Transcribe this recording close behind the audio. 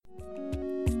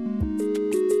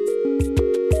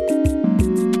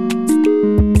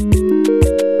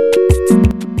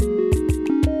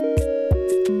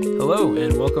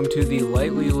to the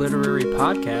Lightly Literary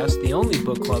Podcast, the only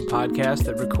book club podcast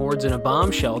that records in a bomb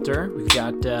shelter. We've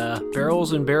got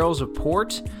barrels and barrels of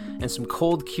port and some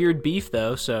cold cured beef,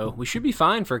 though, so we should be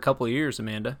fine for a couple of years,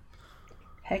 Amanda.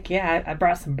 Heck yeah, I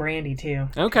brought some brandy, too.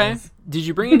 Okay. Did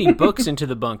you bring any books into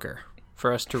the bunker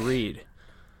for us to read?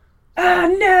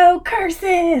 Oh, no,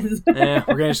 curses! We're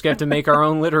going to just have to make our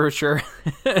own literature.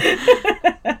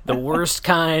 The worst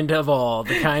kind of all,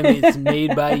 the kind that's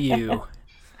made by you.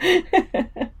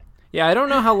 Yeah, I don't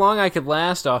know how long I could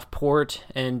last off port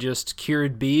and just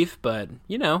cured beef, but,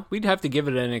 you know, we'd have to give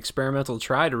it an experimental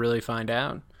try to really find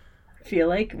out. I feel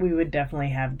like we would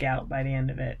definitely have gout by the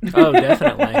end of it. Oh,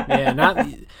 definitely. Yeah,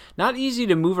 not easy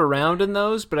to move around in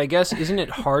those, but I guess, isn't it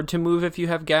hard to move if you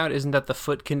have gout? Isn't that the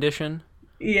foot condition?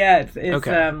 Yeah, it's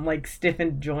okay. Like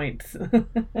stiffened joints.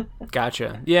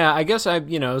 Gotcha. Yeah, I guess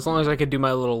as long as I could do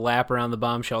my little lap around the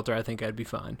bomb shelter, I think I'd be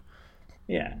fine.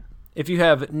 Yeah. If you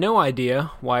have no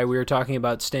idea why we are talking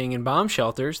about staying in bomb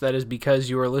shelters, that is because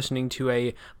you are listening to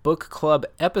a book club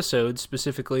episode.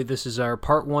 Specifically, this is our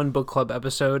part 1 book club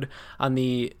episode on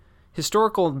the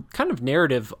historical kind of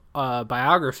narrative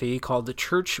biography called The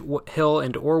Churchill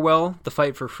and Orwell, The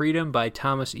Fight for Freedom by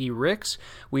Thomas E. Ricks.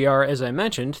 We are, as I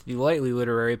mentioned, the Lightly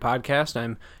Literary Podcast.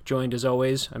 I'm joined as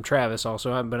always, I'm Travis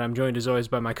also, but I'm joined as always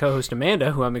by my co-host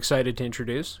Amanda, who I'm excited to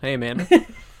introduce. Hey, Amanda.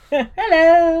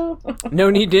 Hello. No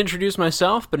need to introduce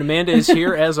myself, but Amanda is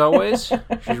here as always.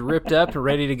 She's ripped up and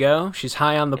ready to go. She's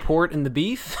high on the port and the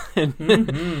beef, and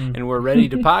we're ready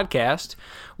to podcast.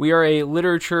 We are a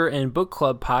literature and book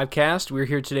club podcast. We're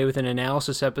here today with an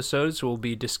analysis episode, so we'll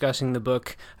be discussing the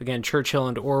book, again, Churchill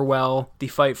and Orwell, The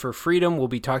Fight for Freedom. We'll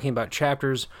be talking about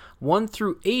chapters 1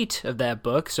 through 8 of that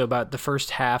book, so about the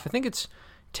first half. I think it's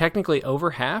technically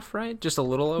over half, right? Just a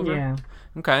little over? Yeah.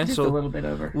 Okay, just so a little bit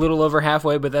over. A little over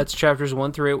halfway, but that's chapters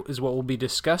 1 through 8 is what we'll be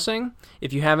discussing.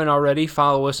 If you haven't already,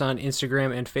 follow us on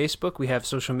Instagram and Facebook. We have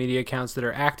social media accounts that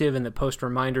are active and that post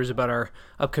reminders about our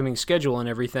upcoming schedule and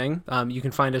everything. You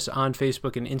can find us on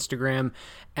Facebook and Instagram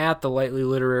at the Lightly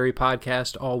Literary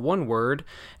Podcast, all one word.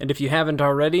 And if you haven't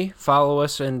already, follow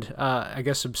us and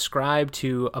subscribe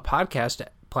to a podcast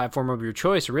platform of your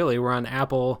choice, really. We're on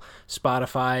Apple,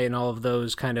 Spotify, and all of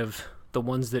those kind of the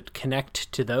ones that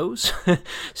connect to those.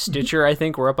 Stitcher, I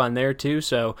think, we're up on there too.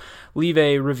 So leave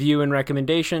a review and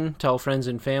recommendation, tell friends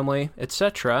and family,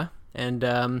 etc. And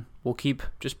we'll keep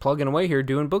just plugging away here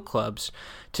doing book clubs.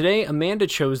 Today, Amanda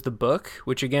chose the book,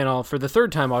 which again, for the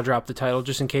third time, I'll drop the title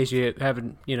just in case you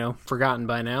haven't, forgotten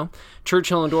by now.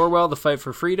 Churchill and Orwell, The Fight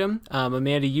for Freedom.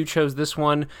 Amanda, you chose this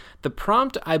one. The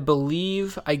prompt, I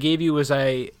believe, I gave you was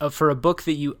for a book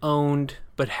that you owned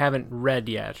but haven't read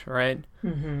yet, right?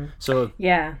 Mm-hmm. So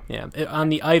yeah, on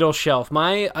the idle shelf.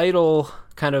 My idle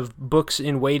kind of books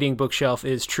in waiting bookshelf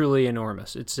is truly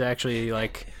enormous. It's actually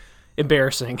like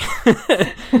embarrassing.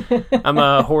 I'm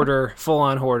a hoarder,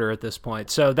 full-on hoarder at this point.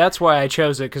 So that's why I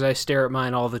chose it, because I stare at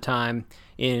mine all the time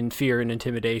in fear and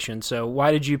intimidation. So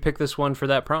why did you pick this one for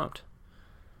that prompt?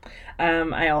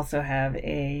 I also have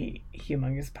a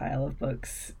humongous pile of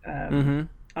books on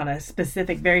a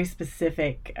very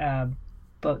specific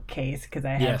bookcase, because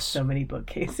I have so many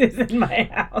bookcases in my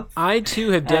house. I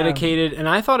too have dedicated, and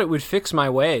I thought it would fix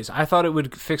my ways. I thought it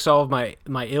would fix all of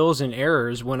my ills and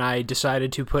errors when I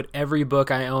decided to put every book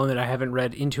I own that I haven't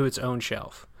read into its own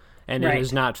shelf. And It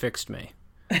has not fixed me.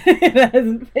 It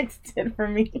hasn't fixed it for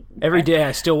me. Every day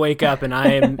I still wake up and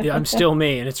I'm still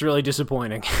me, and it's really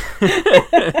disappointing.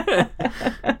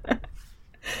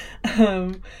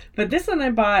 But this one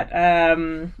I bought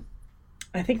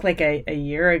I think like a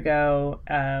year ago.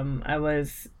 I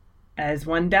was, as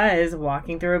one does,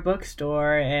 walking through a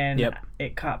bookstore, and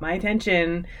it caught my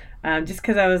attention just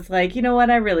because I was like, you know what,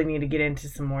 I really need to get into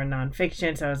some more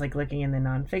nonfiction. So I was like looking in the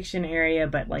nonfiction area,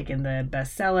 but like in the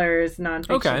bestsellers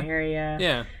nonfiction area.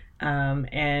 Yeah.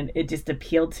 And it just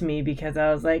appealed to me because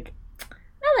I was like,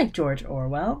 I like George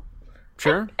Orwell.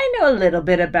 Sure. I know a little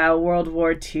bit about World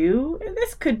War II.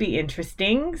 This could be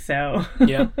interesting, so...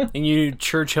 Yeah. And you knew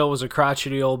Churchill was a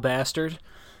crotchety old bastard?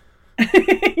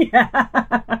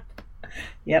 Yeah.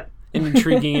 Yep. An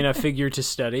intriguing enough figure to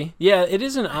study. Yeah, it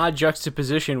is an odd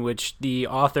juxtaposition, which the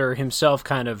author himself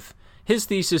kind of... His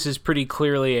thesis is pretty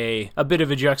clearly a bit of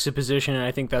a juxtaposition, and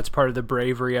I think that's part of the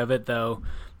bravery of it, though.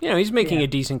 He's making a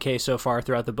decent case so far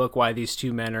throughout the book why these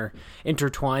two men are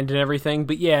intertwined and everything.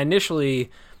 But yeah,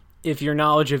 initially, if your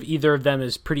knowledge of either of them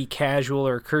is pretty casual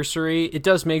or cursory, it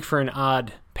does make for an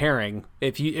odd pairing.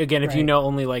 If you know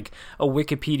only like a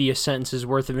Wikipedia sentence's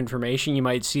worth of information, you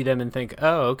might see them and think,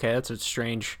 oh, okay, that's a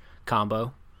strange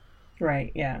combo.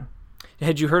 Right, yeah.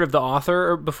 Had you heard of the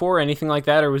author before, anything like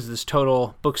that, or was this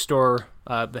total bookstore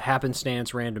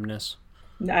happenstance randomness?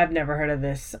 I've never heard of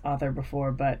this author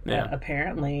before, but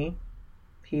apparently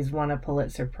he's won a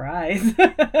Pulitzer Prize.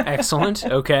 Excellent.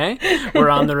 Okay. We're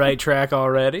on the right track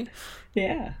already.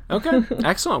 Yeah. Okay.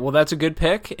 Excellent. Well, that's a good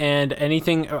pick. And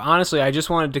honestly, I just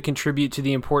wanted to contribute to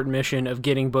the important mission of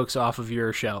getting books off of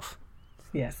your shelf.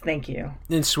 Yes, thank you.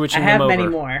 And switching them over. I have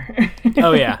many more.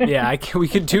 Oh, yeah. Yeah, we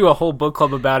could do a whole book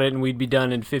club about it, and we'd be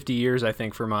done in 50 years, I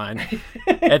think, for mine.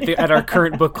 At our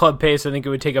current book club pace, I think it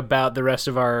would take about the rest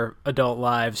of our adult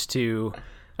lives to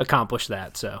accomplish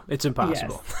that, so it's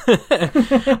impossible.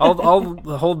 Yes. I'll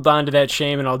hold on to that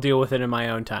shame, and I'll deal with it in my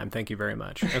own time. Thank you very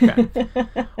much. Okay.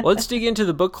 Let's dig into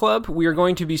the book club. We are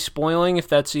going to be spoiling, if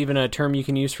that's even a term you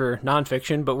can use for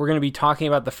nonfiction, but we're going to be talking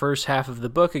about the first half of the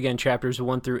book, again, chapters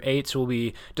 1 through 8, so we'll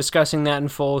be discussing that in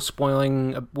full,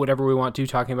 spoiling whatever we want to,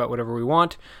 talking about whatever we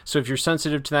want. So if you're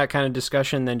sensitive to that kind of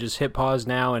discussion, then just hit pause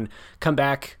now and come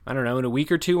back, I don't know, in a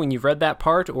week or two when you've read that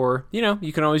part, or,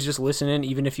 you can always just listen in,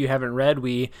 even if you haven't read.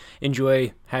 We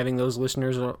enjoy having those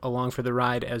listeners along for the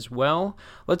ride as well.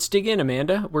 Let's dig in,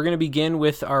 Amanda. We're going to begin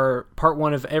with our part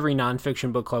 1 of every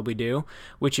nonfiction book club we do,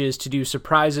 which is to do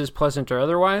surprises, pleasant or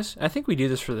otherwise. I think we do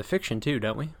this for the fiction too,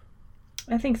 don't we?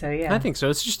 I think so, yeah. I think so.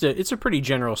 It's a pretty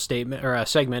general statement, or a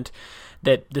segment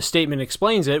that the statement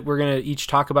explains it. We're going to each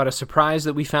talk about a surprise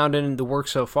that we found in the work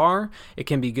so far. It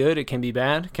can be good, it can be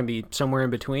bad, it can be somewhere in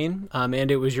between. And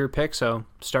it was your pick, so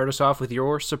start us off with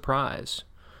your surprise.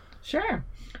 Sure.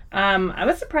 I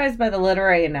was surprised by the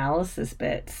literary analysis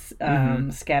bits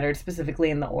scattered specifically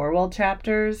in the Orwell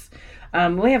chapters.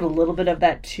 We have a little bit of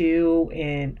that too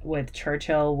with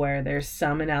Churchill, where there's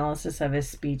some analysis of his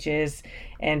speeches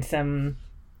and some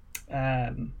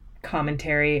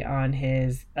commentary on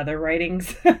his other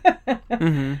writings. But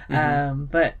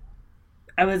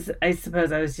I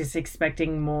suppose I was just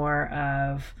expecting more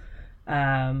of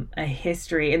a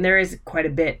history, and there is quite a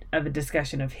bit of a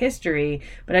discussion of history,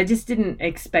 but I just didn't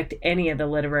expect any of the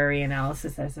literary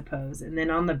analysis, I suppose. And then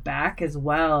on the back as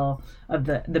well of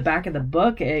the back of the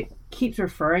book, it keeps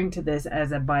referring to this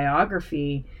as a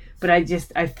biography, but I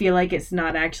feel like it's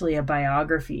not actually a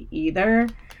biography either,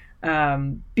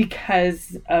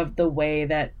 because of the way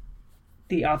that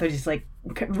the author just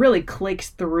really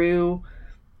clicks through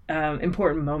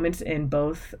important moments in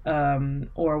both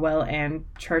Orwell and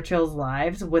Churchill's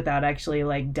lives without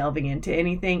actually delving into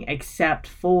anything except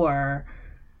for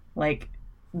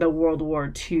the World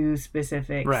War II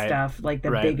specific stuff,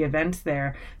 the big events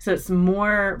there. So it's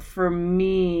more, for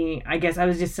me, I guess I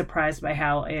was just surprised by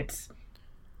how it's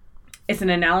an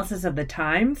analysis of the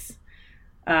times,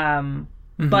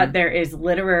 but there is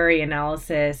literary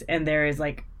analysis and there is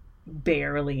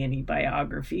barely any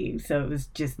biography, so it was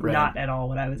just not at all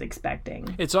what I was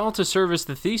expecting. It's all to service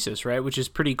the thesis, right, which is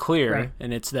pretty clear,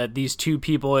 and it's that these two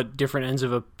people at different ends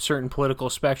of a certain political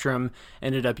spectrum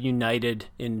ended up united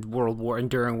in World War, and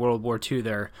during World War II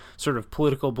their sort of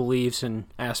political beliefs and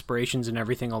aspirations and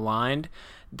everything aligned.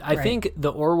 I think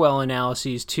the Orwell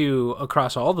analyses, too,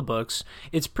 across all the books,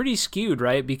 it's pretty skewed,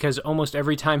 right, because almost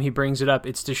every time he brings it up,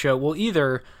 it's to show, well,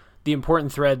 either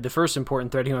the first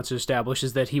important thread he wants to establish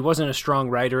is that he wasn't a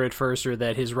strong writer at first, or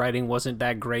that his writing wasn't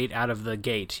that great out of the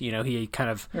gate. He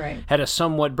kind of had a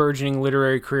somewhat burgeoning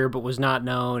literary career, but was not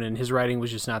known, and his writing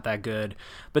was just not that good.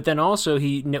 But then also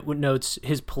he notes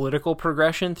his political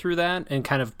progression through that, and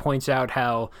kind of points out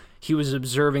how he was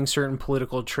observing certain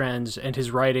political trends, and his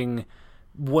writing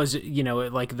was,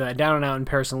 the Down and Out in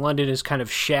Paris and London is kind of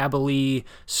shabbily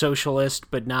socialist,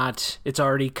 but not, it's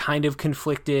already kind of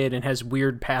conflicted and has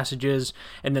weird passages.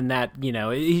 And then that,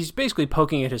 he's basically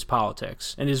poking at his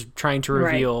politics and is trying to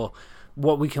reveal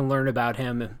what we can learn about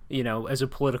him, as a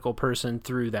political person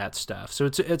through that stuff. So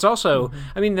it's also,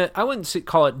 I mean, I wouldn't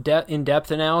call it in-depth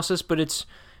analysis, but it's,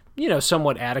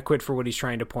 somewhat adequate for what he's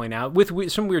trying to point out, with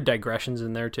some weird digressions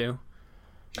in there too.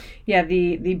 Yeah,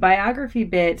 the biography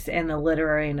bits and the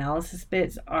literary analysis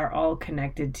bits are all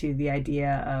connected to the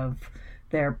idea of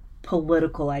their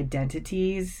political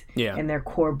identities and their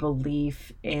core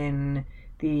belief in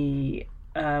the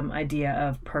idea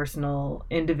of personal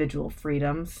individual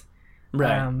freedoms.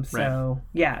 So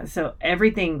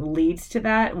everything leads to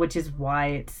that, which is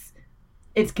why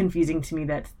it's confusing to me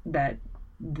that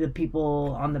the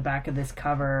people on the back of this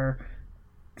cover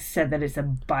said that it's a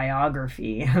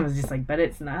biography. I was just but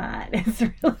it's not. It's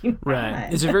really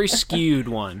not. It's a very skewed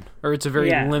one, or it's a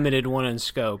very limited one in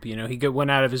scope. He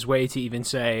went out of his way to even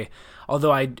say,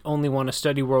 although I only want to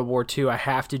study World War II, I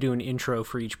have to do an intro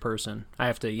for each person. I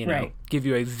have to, give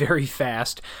you a very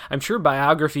fast. I'm sure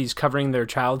biographies covering their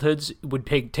childhoods would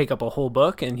take up a whole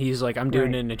book, and he's I'm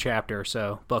doing it in a chapter,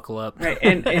 so buckle up.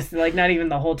 And it's not even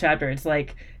the whole chapter. It's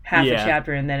half a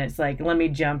chapter, and then it's like, let me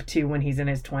jump to when he's in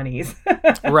his 20s.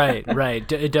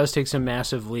 Right. It does take some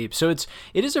massive leaps. So it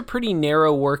is a pretty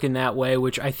narrow work in that way,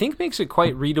 which I think makes it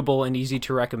quite readable and easy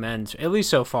to recommend, at least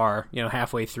so far,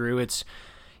 halfway through.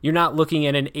 You're not looking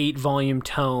at an 8-volume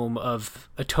tome of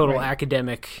a total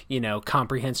academic,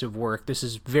 comprehensive work. This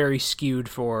is very skewed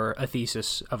for a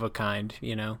thesis of a kind,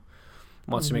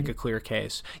 wants to make a clear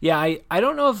case. Yeah, I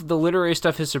don't know if the literary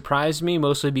stuff has surprised me,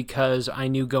 mostly because I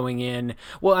knew going in,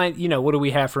 well, what do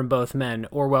we have from both men?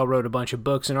 Orwell wrote a bunch of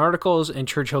books and articles, and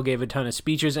Churchill gave a ton of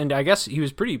speeches, and I guess he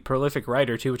was a pretty prolific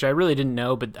writer too, which I really didn't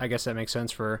know, but I guess that makes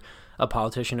sense for a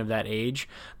politician of that age.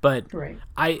 But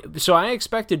I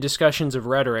expected discussions of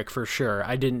rhetoric for sure.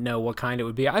 I didn't know what kind it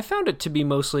would be. I found it to be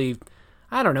mostly,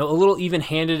 I don't know, a little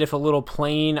even-handed, if a little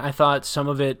plain. I thought some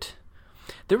of it...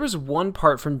 There was one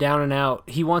part from Down and Out.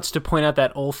 He wants to point out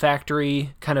that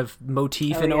olfactory kind of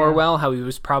motif in Orwell, how he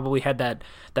was probably had that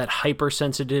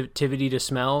hypersensitivity to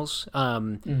smells.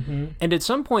 And at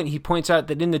some point he points out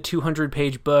that in the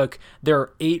 200-page book, there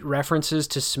are 8 references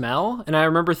to smell. And I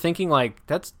remember thinking, like,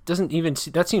 that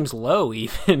seems low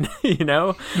even,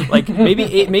 like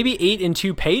maybe 8 in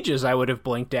 2 pages I would have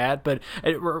blinked at. But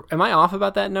am I off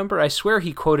about that number? I swear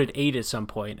he quoted 8 at some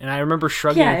point. And I remember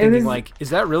shrugging and thinking, like, is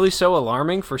that really so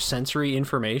alarming for sensory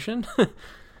information?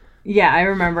 Yeah, I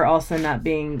remember also not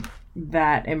being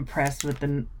that impressed with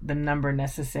the number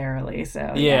necessarily.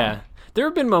 So yeah. There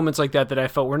have been moments like that I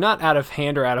felt were not out of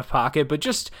hand or out of pocket, but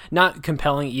just not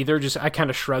compelling either. Just I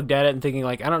kind of shrugged at it and thinking,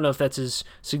 like, I don't know if that's as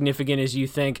significant as you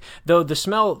think. Though the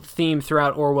smell theme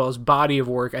throughout Orwell's body of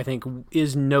work, I think,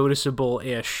 is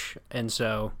noticeable-ish. And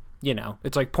so,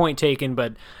 it's like point taken,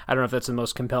 but I don't know if that's the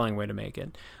most compelling way to make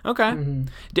it. Okay.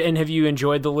 And have you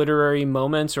enjoyed the literary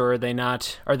moments, or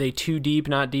are they too deep,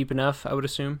 not deep enough, I would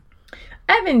assume?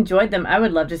 I've enjoyed them. I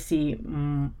would love to see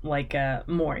like a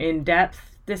more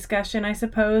in-depth discussion, I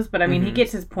suppose. But I mean, he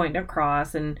gets his point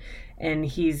across, and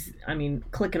he's,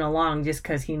 clicking along just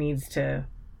because he needs to,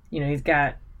 he's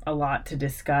got a lot to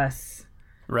discuss.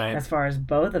 Right. As far as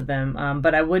both of them.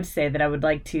 But I would say that I would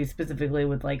like to, specifically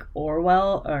with like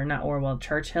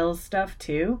Churchill's stuff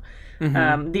too.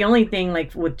 The only thing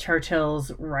like with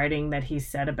Churchill's writing that he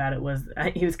said about it was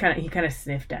he kind of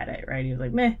sniffed at it, right? He was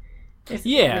like, meh. It's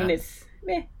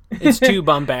meh. It's too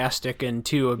bombastic and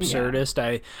too absurdist.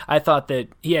 Yeah. I thought that,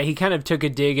 he kind of took a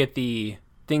dig at the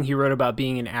thing he wrote about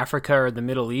being in Africa or the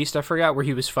Middle East. I forgot where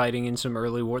he was fighting in some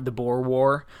early war, the Boer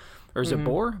War. Or is it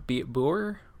Boer?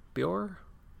 Boer?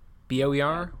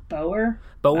 B-O-E-R? Boer?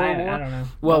 I don't know.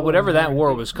 Well, Boer, whatever that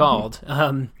war was called,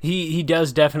 he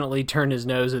does definitely turn his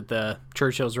nose at the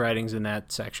Churchill's writings in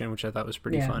that section, which I thought was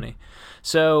pretty funny.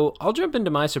 So I'll jump into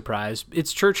my surprise.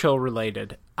 It's Churchill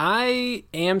related. I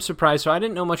am surprised. So I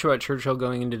didn't know much about Churchill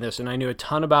going into this, and I knew a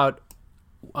ton about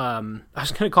I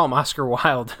was going to call him Oscar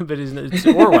Wilde, but it's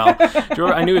Orwell.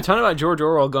 I knew a ton about George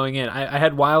Orwell going in. I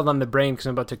had Wilde on the brain because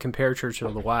I'm about to compare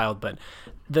Churchill to Wilde, but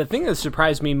the thing that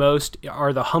surprised me most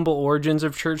are the humble origins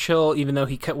of Churchill, even though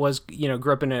he was,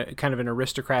 grew up in a kind of an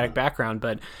aristocratic background,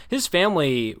 but his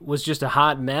family was just a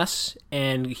hot mess,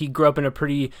 and he grew up in a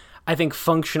pretty, I think,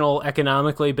 functional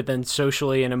economically, but then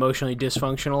socially and emotionally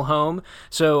dysfunctional home.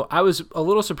 So I was a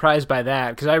little surprised by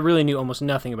that because I really knew almost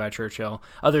nothing about Churchill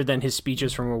other than his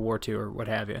speeches from World War II or what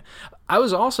have you. I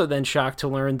was also then shocked to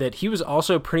learn that he was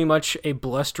also pretty much a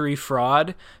blustery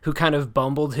fraud who kind of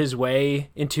bumbled his way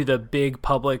into the big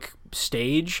public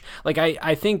stage. Like,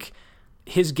 I think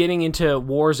his getting into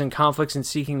wars and conflicts and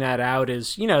seeking that out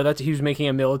is, that's he was making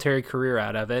a military career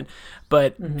out of it.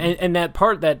 But and that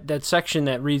part, that section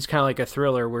that reads kind of like a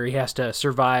thriller where he has to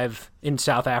survive in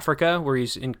South Africa, where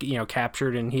he's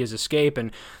captured and he has escaped,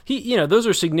 and he those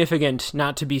are significant,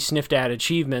 not to be sniffed at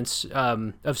achievements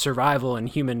of survival and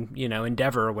human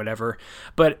endeavor or whatever.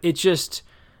 But it just,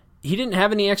 he didn't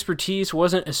have any expertise,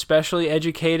 wasn't especially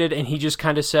educated, and he just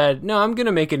kind of said, no, I'm going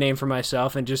to make a name for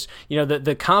myself, and just,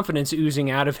 the confidence oozing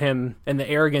out of him and the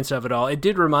arrogance of it all. It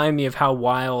did remind me of how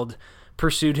Wilde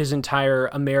pursued his entire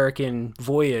American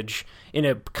voyage in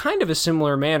a kind of a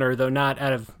similar manner, though not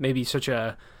out of maybe such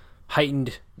a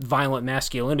heightened violent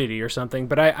masculinity or something.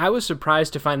 But I was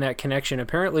surprised to find that connection.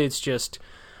 Apparently it's just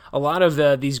a lot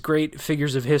of these great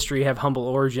figures of history have humble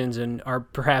origins and are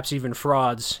perhaps even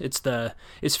frauds.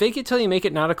 Is fake it till you make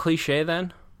it not a cliche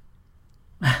then?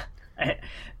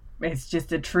 It's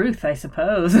just a truth, I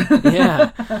suppose.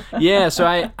 Yeah. So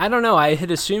I don't know. I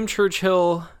had assumed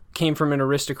Churchill came from an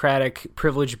aristocratic,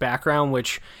 privileged background,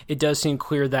 which it does seem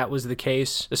clear that was the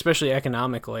case, especially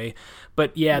economically.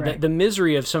 But right. the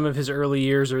misery of some of his early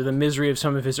years, or the misery of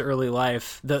some of his early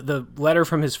life, the letter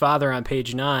from his father on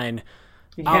page 9,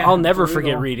 I'll never brutal.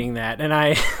 forget reading that, and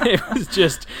it was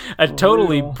just a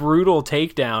totally brutal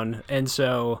takedown. And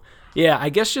so, yeah, I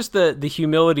guess just the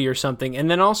humility or something, and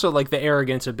then also like the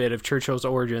arrogance a bit of Churchill's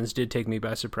origins did take me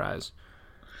by surprise.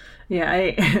 Yeah,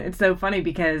 it's so funny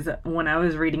because when I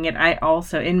was reading it, I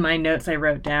also, in my notes, I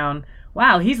wrote down,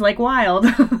 wow, he's like Wilde.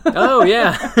 Oh,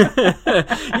 yeah.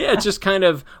 Yeah, it's just kind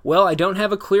of, well, I don't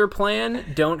have a clear plan,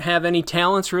 don't have any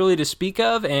talents really to speak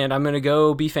of, and I'm going to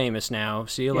go be famous now.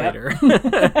 See you later.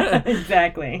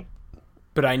 Exactly.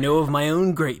 But I know of my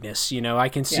own greatness. I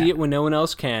can see it when no one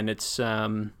else can. It's,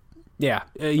 a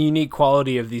unique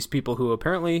quality of these people who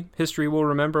apparently history will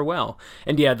remember well.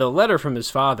 And yeah, the letter from his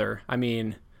father, I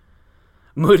mean...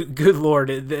 Good Lord,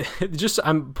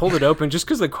 I'm pulled it open just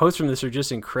because the quotes from this are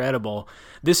just incredible.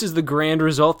 This is the grand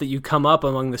result that you come up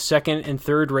among the second and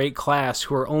third rate class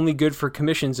who are only good for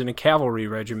commissions in a cavalry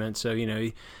regiment. So,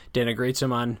 he denigrates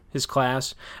him on his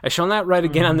class. I shall not write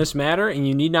again on this matter, and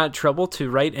you need not trouble to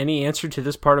write any answer to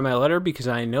this part of my letter because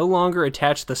I no longer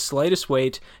attach the slightest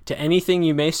weight to anything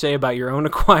you may say about your own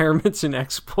acquirements and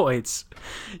exploits.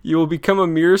 You will become a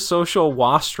mere social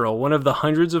wastrel, one of the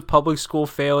hundreds of public school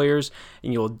failures,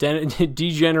 and you will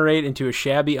degenerate into a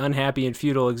shabby, unhappy, and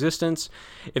futile existence.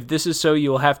 If this is so, you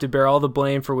will have to bear all the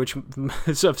blame for which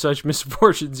of such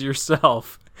misfortunes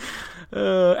yourself.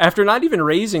 After not even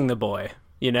raising the boy,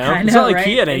 I know, it's not like right?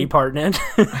 He had any part in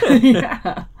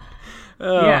it.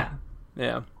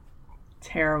 Yeah.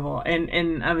 Terrible.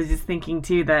 And I was just thinking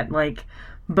too that like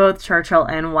both Churchill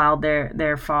and Wilde,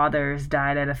 their fathers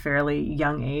died at a fairly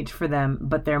young age for them,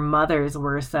 but their mothers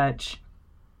were such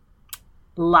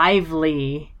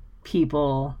lively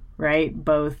people, right?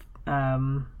 Both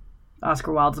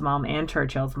Oscar Wilde's mom and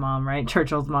Churchill's mom, right?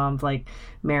 Churchill's mom's like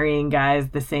marrying guys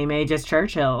the same age as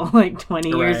Churchill, like 20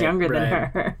 years younger than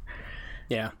her.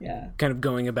 Yeah, kind of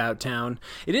going about town.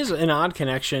 It is an odd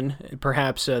connection.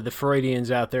 Perhaps the Freudian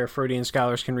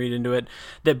scholars can read into it,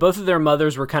 that both of their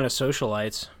mothers were kind of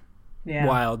socialites,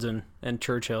 Wilde's and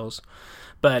Churchill's.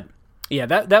 But yeah,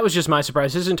 that was just my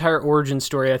surprise. His entire origin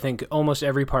story, I think almost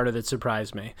every part of it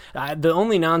surprised me. The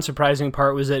only non-surprising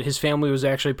part was that his family was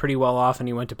actually pretty well off and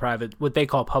he went to what they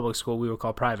call public school, we would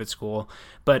call private school.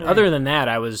 But other than that,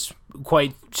 I was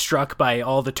quite struck by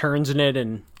all the turns in it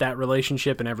and that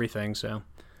relationship and everything. So,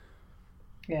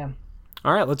 yeah.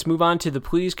 All right, let's move on to the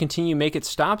Please Continue Make It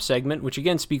Stop segment, which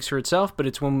again speaks for itself, but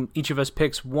it's when each of us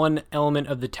picks one element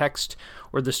of the text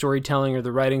or the storytelling or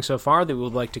the writing so far that we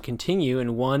would like to continue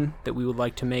and one that we would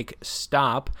like to make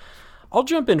stop. I'll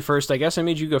jump in first. I guess I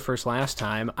made you go first last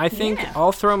time. I think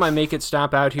I'll throw my Make It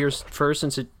Stop out here first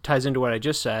since it ties into what I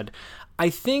just said. I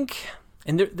think,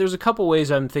 and there's a couple ways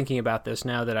I'm thinking about this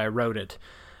now that I wrote it.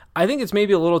 I think it's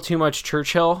maybe a little too much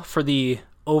Churchill for the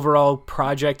overall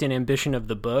project and ambition of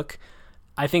the book.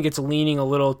 I think it's leaning a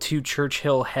little too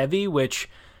Churchill heavy, which,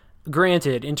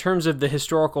 granted, in terms of the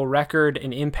historical record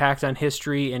and impact on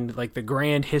history and like the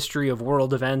grand history of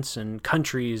world events and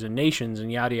countries and nations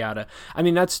and yada yada. I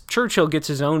mean, Churchill gets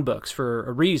his own books for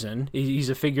a reason. He's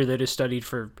a figure that is studied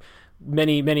for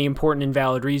many, many important and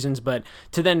valid reasons, but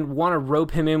to then want to rope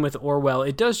him in with Orwell,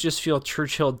 it does just feel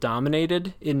Churchill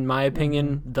dominated, in my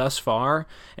opinion, thus far.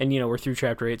 And, we're through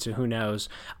chapter 8, so who knows?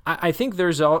 I think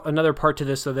there's another part to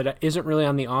this, though, that isn't really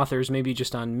on the authors, maybe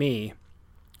just on me,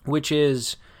 which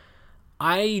is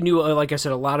I knew, like I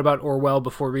said, a lot about Orwell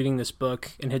before reading this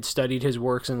book and had studied his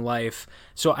works in life.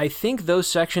 So I think those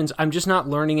sections, I'm just not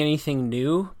learning anything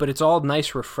new, but it's all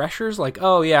nice refreshers. Like,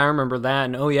 oh, yeah, I remember that.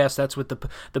 And, oh, yes, that's what the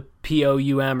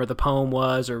POUM or the poem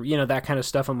was, or, that kind of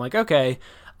stuff. I'm like, okay,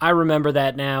 I remember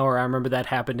that now, or I remember that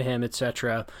happened to him,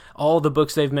 etc. All the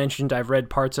books they've mentioned, I've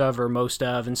read parts of or most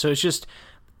of. And so it's just,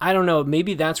 I don't know,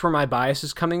 maybe that's where my bias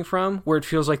is coming from, where it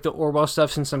feels like the Orwell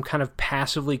stuff, since I'm kind of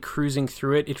passively cruising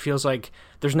through it, it feels like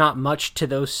there's not much to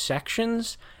those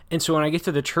sections. And so when I get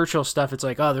to the Churchill stuff, it's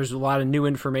like, oh, there's a lot of new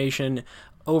information,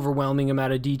 overwhelming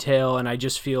amount of detail, and I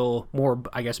just feel more,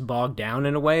 I guess, bogged down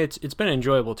in a way. It's been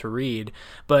enjoyable to read,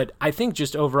 but I think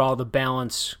just overall the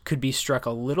balance could be struck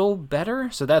a little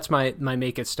better. So that's my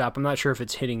Make It Stop. I'm not sure if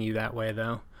it's hitting you that way,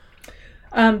 though.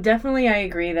 Definitely, I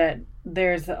agree that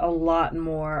there's a lot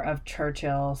more of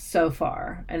Churchill so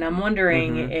far, and I'm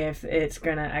wondering if it's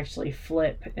going to actually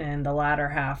flip in the latter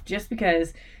half, just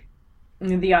because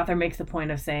the author makes the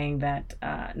point of saying that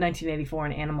 1984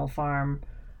 and Animal Farm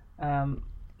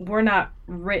were not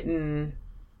written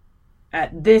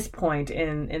at this point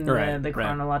in the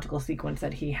chronological sequence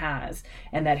that he has,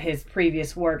 and that his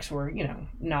previous works were,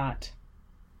 not...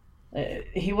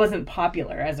 he wasn't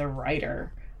popular as a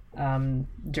writer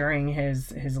during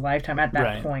his lifetime at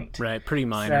that point. Right, pretty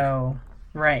minor. So,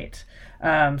 right.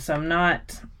 So I'm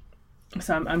not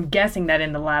So I'm guessing that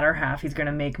in the latter half he's going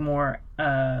to make more.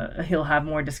 He'll have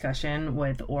more discussion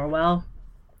with Orwell.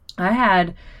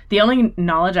 The only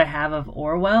knowledge I have of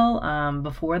Orwell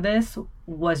before this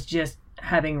was just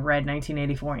having read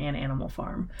 1984 and Animal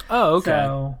Farm. Oh, okay.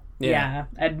 So yeah,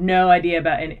 I had no idea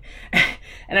about any.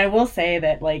 And I will say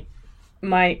that like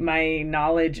my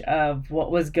knowledge of what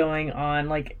was going on,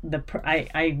 like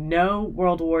I know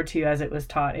World War II as it was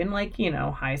taught in like, you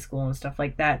know, high school and stuff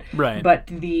like that. Right. But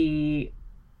the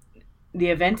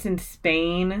events in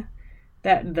Spain,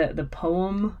 that the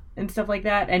poem and stuff like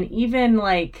that, and even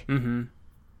like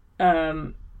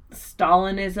Stalinism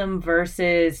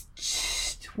versus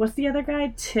what's the other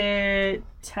guy?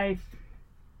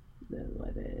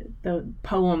 The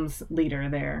poems leader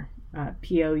there.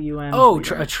 POUM. Oh,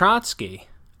 Trotsky.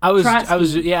 I was like,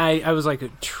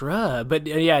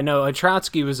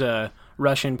 Trotsky was a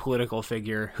Russian political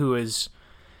figure who is,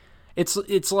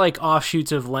 it's like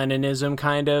offshoots of Leninism,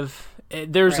 kind of.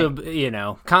 There's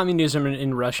communism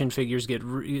in Russian figures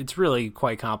it's really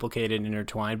quite complicated and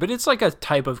intertwined, but it's like a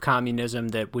type of communism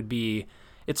that would be,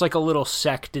 it's like a little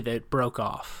sect that broke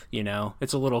off, you know?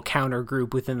 It's a little counter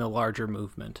group within the larger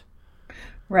movement.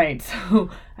 Right. So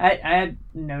I had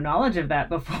no knowledge of that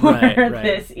before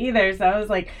this either. So I was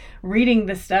like reading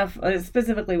the stuff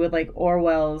specifically with like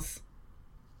Orwell's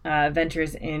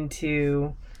ventures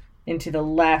into the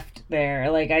left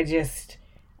there. Like I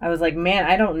was like, man,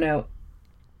 I don't know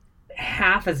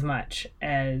half as much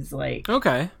as like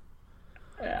I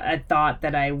thought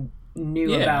that I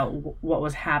knew about what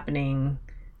was happening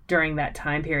during that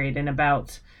time period and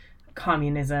about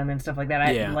communism and stuff like that.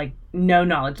 I had like no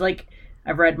knowledge. Like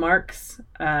I've read Marx,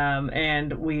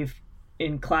 and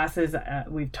in classes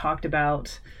we've talked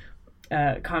about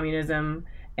communism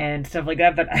and stuff like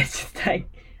that, but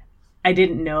I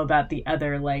didn't know about the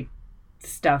other like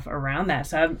stuff around that.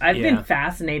 So I've been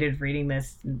fascinated reading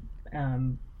this,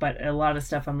 but a lot of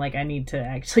stuff I'm like, I need to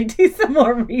actually do some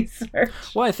more research.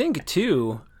 Well, I think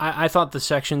too, I thought the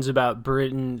sections about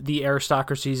Britain, the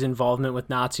aristocracy's involvement with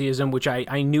Nazism, which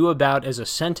I knew about as a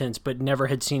sentence, but never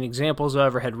had seen examples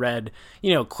of or had read,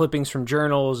 you know, clippings from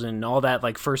journals and all that,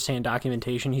 like firsthand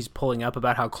documentation he's pulling up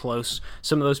about how close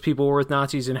some of those people were with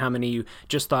Nazis and how many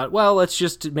just thought, well, let's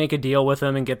just make a deal with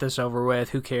them and get this over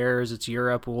with. Who cares? It's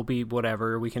Europe. We'll be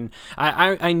whatever. We can.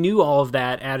 I knew all of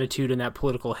that attitude and that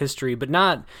political history, but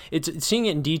not. Seeing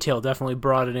it in detail definitely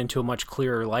brought it into a much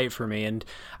clearer light for me. And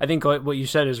I think what you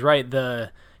said is right.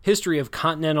 The history of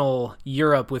continental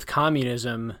Europe with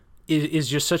communism is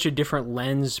just such a different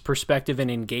lens, perspective,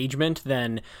 and engagement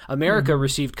than America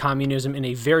received communism in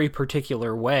a very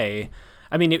particular way.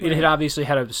 I mean, it had obviously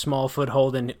had a small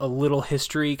foothold in a little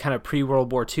history, kind of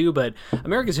pre-World War II, but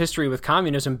America's history with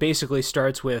communism basically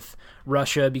starts with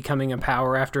Russia becoming a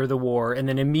power after the war, and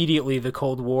then immediately the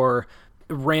Cold War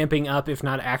ramping up, if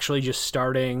not actually just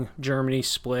starting. Germany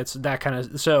splits, that kind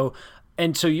of... So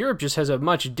Europe just has a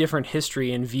much different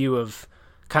history in view of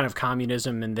kind of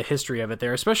communism and the history of it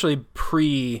there, especially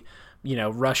pre, you know,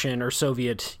 Russian or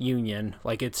Soviet Union.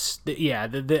 Like it's the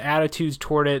attitudes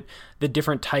toward it, the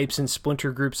different types and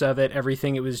splinter groups of it,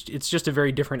 everything. It's just a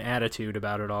very different attitude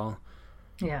about it all.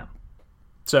 Yeah.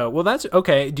 So, well, that's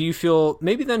okay. Do you feel,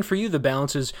 maybe then for you, the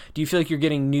balance is, do you feel like you're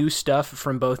getting new stuff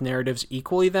from both narratives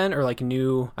equally then, or like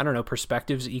new, I don't know,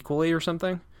 perspectives equally or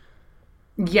something?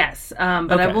 Yes.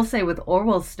 But I will say with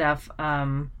Orwell's stuff,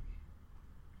 I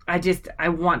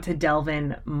want to delve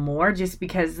in more just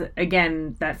because,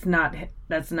 again, that's not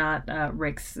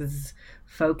Rick's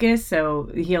focus.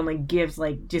 So he only gives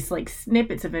just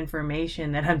snippets of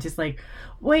information that I'm just like,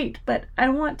 wait, but I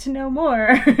want to know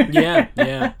more.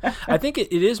 Yeah. I think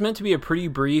it is meant to be a pretty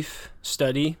brief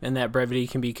study, and that brevity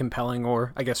can be compelling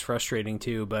or I guess frustrating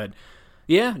too. But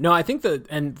yeah, no, I think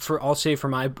I'll say for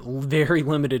my very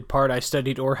limited part, I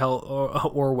studied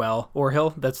Orwell.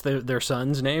 That's their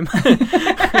son's name.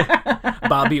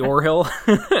 Bobby Orhill.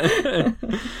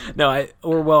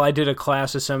 Orwell, I did a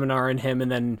seminar in him,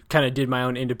 and then kind of did my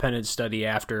own independent study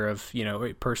after of, you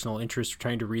know, personal interest,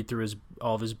 trying to read through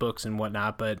all of his books and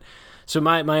whatnot. But so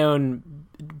my own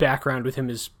background with him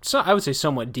is, I would say,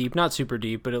 somewhat deep, not super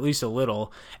deep, but at least a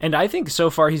little. And I think so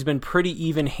far he's been pretty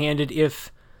even-handed.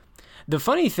 The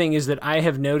funny thing is that I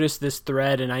have noticed this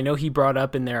thread, and I know he brought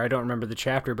up in there, I don't remember the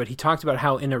chapter, but he talked about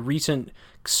how in a recent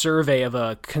survey of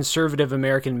a conservative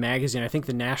American magazine, I think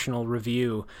the National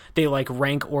Review, they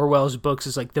rank Orwell's books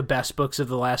as the best books of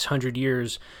the last 100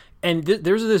 years. And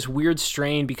there's this weird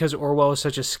strain, because Orwell is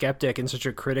such a skeptic and such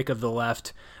a critic of the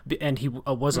left, and he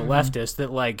was a leftist,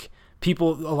 that a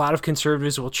lot of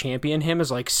conservatives will champion him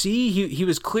as like, see, he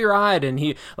was clear-eyed, and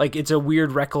he, like, it's a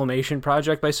weird reclamation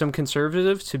project by some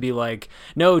conservatives to be like,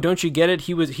 no, don't you get it?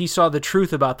 He saw the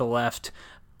truth about the left,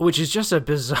 which is just a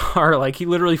bizarre, like, he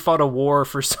literally fought a war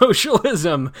for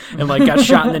socialism and, like, got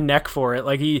shot in the neck for it.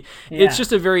 Like, it's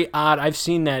just a very odd, I've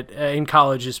seen that in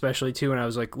college especially, too, when I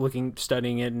was, like,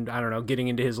 studying it and, I don't know, getting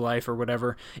into his life or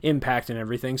whatever, impact and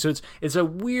everything. So it's a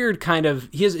weird kind of,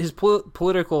 his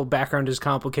political background is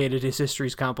complicated, his history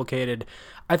is complicated.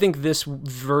 I think this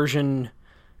version,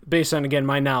 based on, again,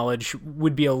 my knowledge,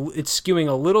 would be it's skewing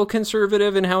a little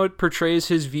conservative in how it portrays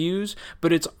his views,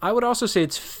 but I would also say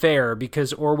it's fair,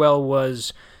 because Orwell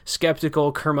was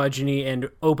skeptical, curmudgeon-y,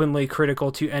 and openly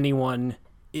critical to anyone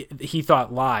he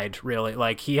thought lied, really.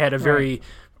 Like, he had a very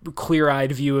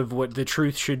clear-eyed view of what the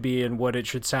truth should be and what it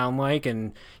should sound like,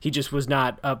 and he just was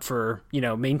not up for,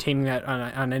 maintaining that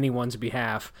on anyone's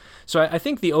behalf. So I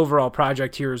think the overall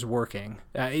project here is working.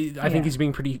 I think he's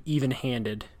being pretty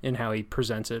even-handed in how he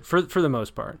presents it for the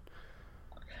most part.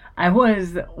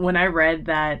 When I read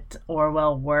that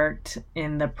Orwell worked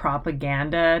in the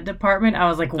propaganda department, I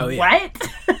was like, what?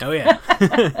 Oh, yeah.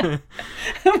 I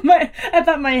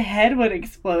thought my head would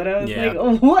explode. I was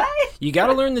like, what? You got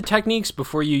to learn the techniques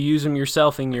before you use them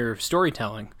yourself in your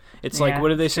storytelling. It's like, what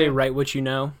do they say? Write what you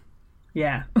know.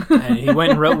 Yeah. And he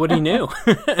went and wrote what he knew.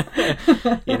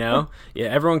 Yeah,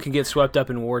 everyone can get swept up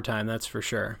in wartime, that's for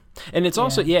sure. And it's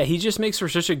also, he just makes for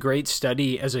such a great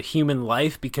study as a human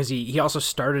life, because he also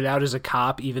started out as a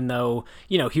cop, even though,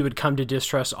 he would come to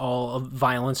distrust all of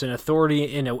violence and authority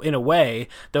in a way,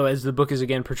 though, as the book is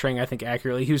again portraying, I think,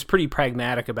 accurately, he was pretty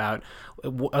pragmatic about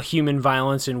a human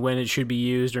violence and when it should be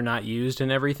used or not used and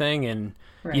everything, and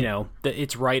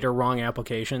it's right or wrong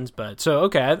applications. But so,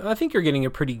 okay, I think you're getting a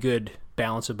pretty good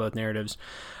balance of both narratives.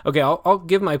 Okay, I'll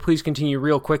give my please continue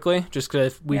real quickly, just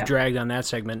because we've dragged on that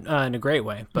segment in a great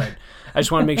way, but I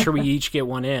just want to make sure we each get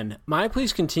one in. My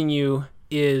please continue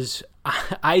is,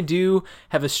 I do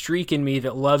have a streak in me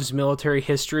that loves military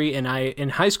history, and in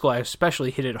high school I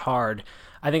especially hit it hard.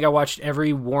 I think I watched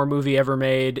every war movie ever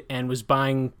made and was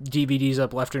buying DVDs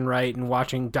up left and right and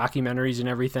watching documentaries and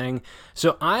everything.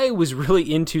 So I was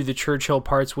really into the Churchill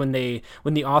parts when the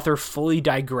author fully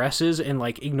digresses and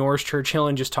like ignores Churchill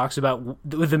and just talks about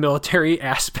the military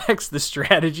aspects, the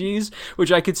strategies,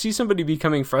 which I could see somebody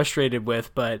becoming frustrated with,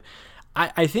 but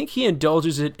I think he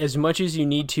indulges it as much as you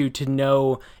need to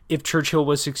know if Churchill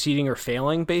was succeeding or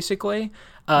failing, basically.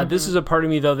 This is a part of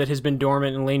me, though, that has been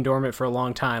dormant and lain dormant for a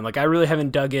long time. Like, I really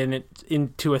haven't dug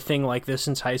into a thing like this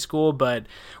since high school, but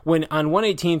when on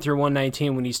 118 through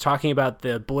 119, when he's talking about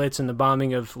the Blitz and the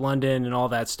bombing of London and all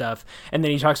that stuff, and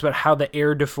then he talks about how the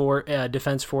Air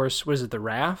Defense Force, was it the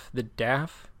RAF? The DAF?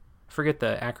 I forget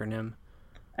the acronym.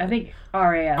 I think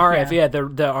RAF.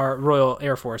 RAF, our Royal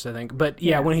Air Force, I think. But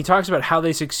when he talks about how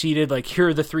they succeeded, like, here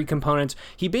are the three components,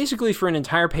 he basically for an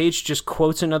entire page just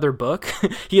quotes another book.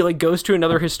 He like goes to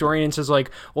another historian and says like,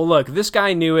 well, look, this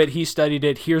guy knew it, he studied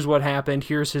it, here's what happened,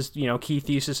 here's his, key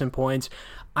thesis and points.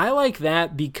 I like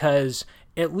that because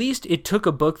at least it took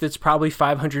a book that's probably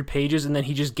 500 pages and then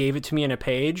he just gave it to me in a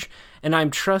page, and I'm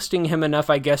trusting him enough,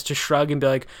 I guess, to shrug and be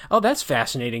like, oh, that's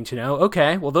fascinating to know.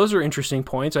 Okay, well, those are interesting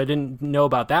points. I didn't know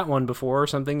about that one before or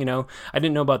something, I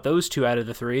didn't know about those two out of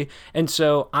the three. And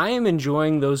so I am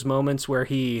enjoying those moments where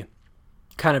he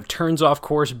kind of turns off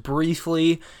course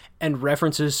briefly and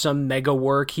references some mega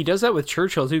work. He does that with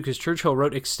Churchill, too, because Churchill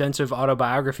wrote extensive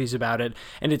autobiographies about it,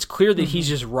 and it's clear that he's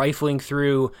just rifling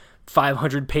through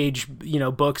 500-page,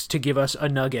 books to give us a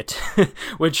nugget,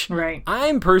 which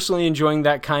I'm personally enjoying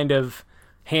that kind of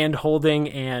hand-holding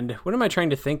and, what am I trying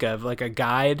to think of? Like a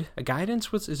guidance?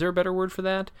 Is there a better word for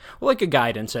that? Well, like a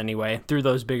guidance, anyway, through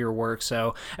those bigger works.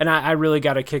 So, and I really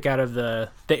got a kick out of the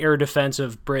air defense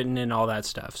of Britain and all that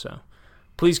stuff, so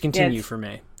please continue for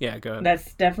me. Yeah, go ahead.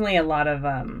 That's definitely a lot of,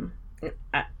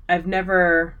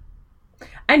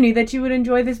 I knew that you would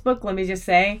enjoy this book, let me just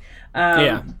say.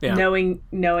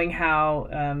 Knowing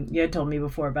how you had told me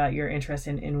before about your interest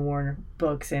in war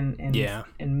books and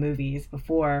movies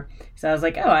before. So I was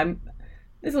like,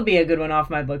 this will be a good one off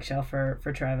my bookshelf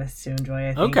for Travis to enjoy,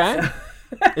 I think. Okay. So.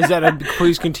 Is that a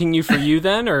please continue for you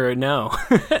then, or no?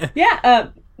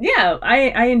 I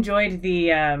enjoyed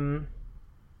the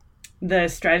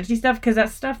strategy stuff, because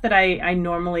that's stuff that I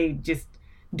normally just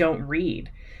don't read.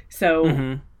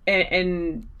 So...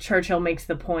 And Churchill makes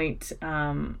the point,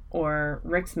 or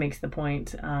Ricks makes the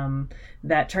point,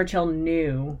 that Churchill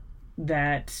knew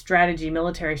that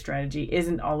military strategy,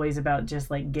 isn't always about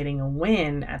just like getting a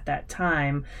win at that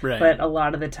time, but a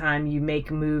lot of the time you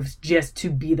make moves just to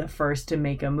be the first to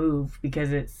make a move,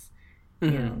 because it's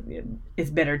it's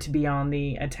better to be on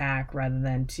the attack rather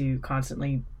than to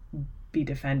constantly be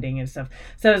defending and stuff.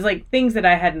 So it's like things that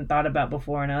I hadn't thought about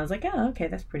before, and I was like, oh, okay,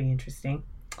 that's pretty interesting.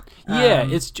 Yeah,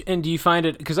 and do you find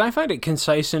it, because I find it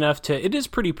concise enough it is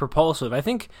pretty propulsive. I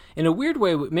think in a weird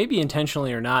way, maybe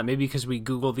intentionally or not, maybe because we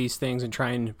Google these things and try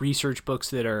and research books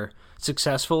that are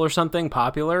successful or something,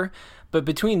 popular, but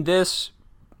between this,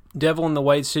 Devil in the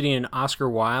White City, and Oscar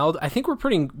Wilde, I think we're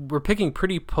picking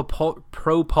pretty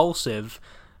propulsive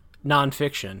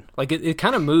nonfiction. Like it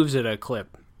kind of moves at a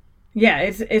clip. Yeah,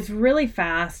 it's really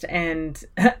fast, and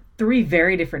 3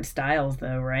 very different styles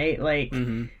though, right? Like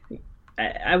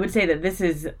I would say that this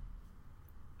is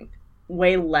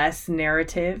way less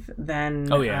narrative than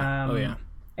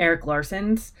Eric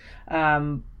Larson's,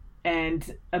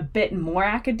 and a bit more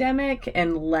academic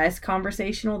and less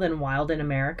conversational than Wild in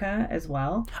America as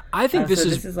well. I think this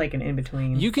is like an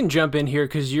in-between. You can jump in here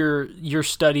because your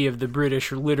study of the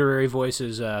British literary voice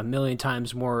is a million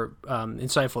times more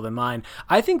insightful than mine.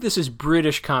 I think this is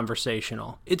British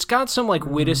conversational. It's got some like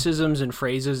witticisms and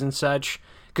phrases and such.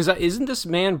 Because isn't this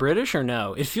man British or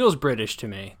no? It feels British to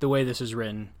me, the way this is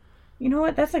written. You know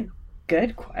what? That's a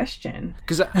good question.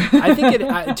 Because I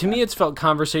think to me it's felt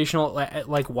conversational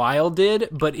like Wilde did,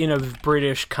 but in a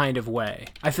British kind of way.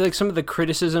 I feel like some of the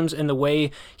criticisms and the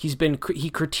way he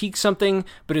critiques something,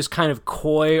 but is kind of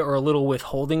coy or a little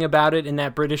withholding about it in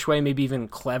that British way, maybe even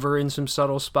clever in some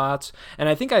subtle spots. And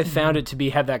I think I found it to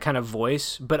have that kind of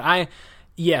voice. But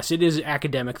yes, it is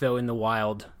academic though in the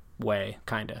Wilde way,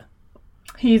 kind of.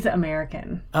 He's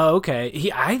American. Oh,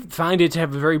 okay. I find it to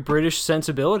have a very British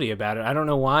sensibility about it. I don't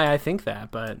know why I think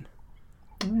that, but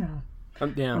yeah.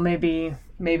 Yeah. Well,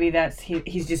 maybe that's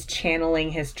he's just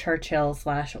channeling his Churchill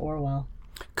 / Orwell.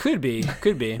 Could be.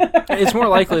 It's more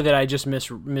likely that I just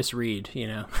misread,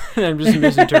 I'm just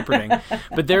misinterpreting.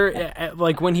 But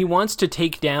like when he wants to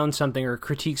take down something or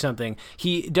critique something,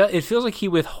 it feels like he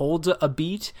withholds a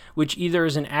beat, which either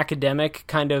is an academic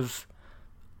kind of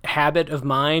habit of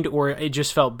mind, or it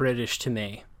just felt British to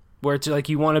me, where it's like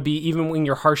you want to be, even in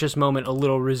your harshest moment, a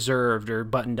little reserved or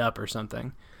buttoned up or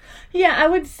something. Yeah, I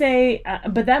would say,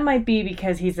 but that might be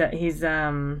because he's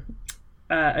a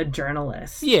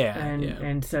journalist. Yeah,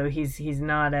 and so he's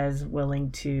not as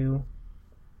willing to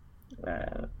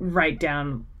write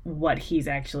down what he's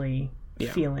actually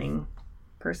feeling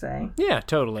per se. Yeah,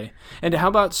 totally. And how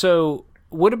about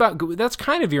what about, that's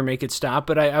kind of your make it stop,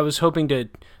 but I was hoping to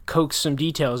coax some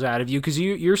details out of you, because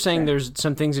you're saying there's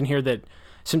some things in here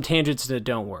some tangents that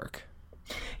don't work.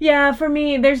 Yeah, for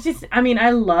me, there's just,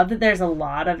 I love that there's a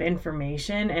lot of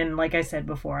information, and like I said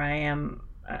before, I am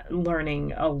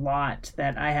learning a lot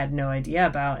that I had no idea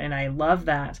about, and I love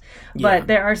that. But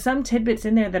there are some tidbits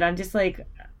in there that I'm just like,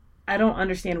 I don't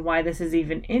understand why this is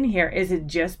even in here. Is it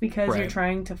just because you're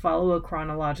trying to follow a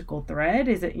chronological thread?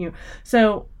 Is it,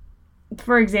 so...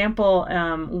 For example,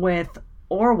 with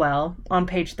Orwell on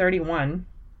page 31,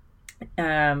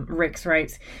 Rix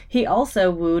writes, he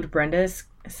also wooed Brenda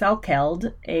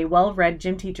Salkeld, a well-read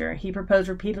gym teacher. He proposed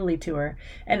repeatedly to her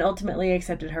and ultimately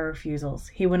accepted her refusals.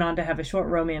 He went on to have a short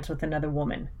romance with another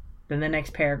woman. Then the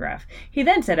next paragraph. He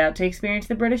then set out to experience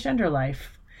the British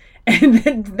underlife. And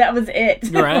then that was it.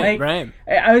 Right, right.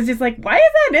 I was just like, why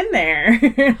is that in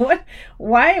there?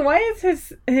 Why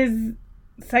is his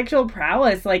sexual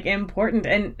prowess like important?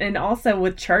 And also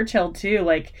with Churchill too,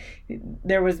 like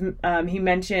there was he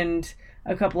mentioned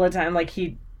a couple of times like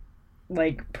he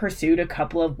like pursued a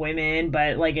couple of women,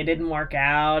 but like it didn't work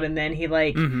out, and then he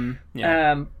like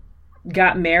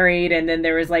got married, and then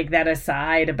there was like that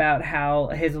aside about how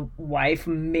his wife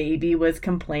maybe was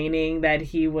complaining that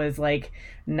he was like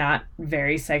not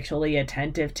very sexually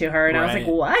attentive to her, and I was like,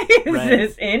 why is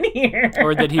this in here?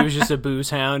 Or that he was just a booze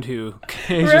hound who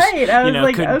I was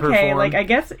like, okay, perform. Like I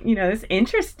guess it's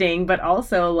interesting, but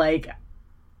also like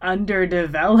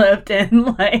underdeveloped,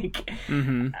 and like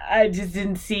I just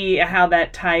didn't see how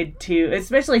that tied to,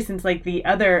 especially since like the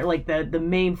other, like the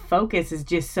main focus is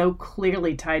just so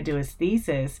clearly tied to his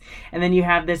thesis, and then you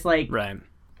have this like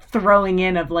throwing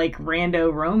in of like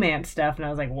rando romance stuff, and I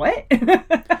was like, what?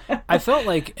 I felt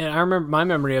like, and I remember my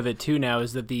memory of it too now,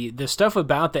 is that the stuff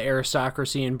about the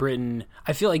aristocracy in Britain,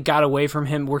 I feel like got away from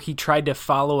him, where he tried to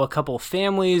follow a couple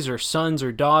families or sons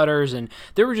or daughters, and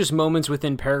there were just moments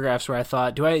within paragraphs where I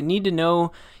thought, do I need to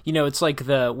know, it's like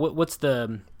what's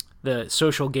the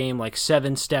social game, like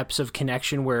 7 steps of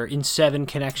connection, where in 7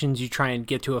 connections you try and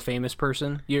get to a famous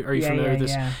person. Are you familiar with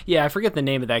this? Yeah, I forget the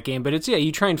name of that game, but it's,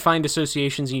 you try and find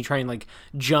associations, and you try and like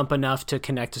jump enough to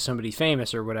connect to somebody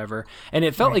famous or whatever. And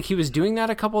it felt like he was doing that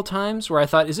a couple times, where I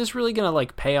thought, is this really going to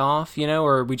like pay off,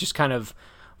 or are we just kind of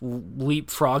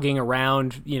leapfrogging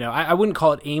around. I wouldn't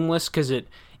call it aimless because it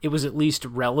was at least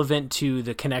relevant to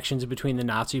the connections between the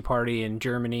Nazi Party and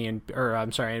Germany and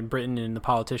Britain and the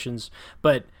politicians.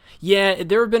 But yeah,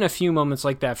 there have been a few moments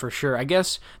like that for sure. I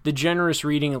guess the generous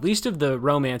reading, at least of the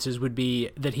romances, would be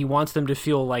that he wants them to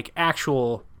feel like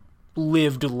actual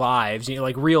lived lives,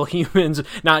 like real humans,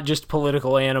 not just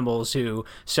political animals who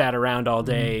sat around all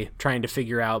day trying to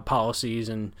figure out policies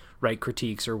and write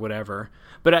critiques or whatever.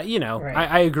 But, right.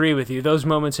 I agree with you. Those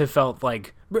moments have felt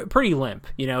like pretty limp.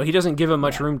 He doesn't give him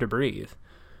much room to breathe.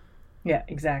 Yeah,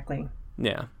 exactly.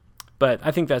 Yeah. But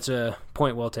I think that's a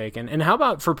point well taken. And how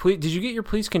about for please? Did you get your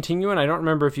please continue? And I don't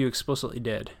remember if you explicitly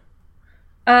did.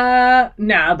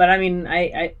 No, but I mean,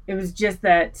 I it was just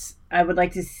that I would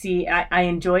like to see. I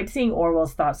enjoyed seeing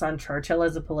Orwell's thoughts on Churchill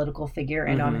as a political figure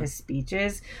and on his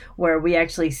speeches, where we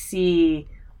actually see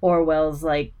Orwell's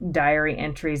like diary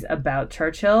entries about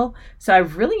Churchill. So I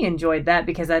really enjoyed that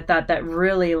because I thought that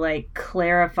really like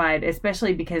clarified,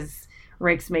 especially because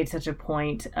Ricks made such a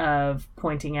point of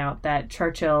pointing out that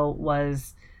Churchill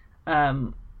was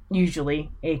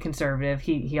usually a conservative.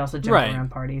 He also jumped around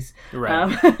parties. Right.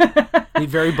 He's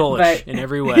very bullish in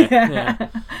every way. Yeah.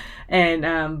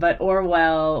 And but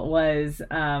Orwell was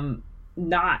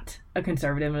not a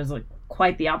conservative. It was like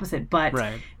quite the opposite, but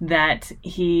that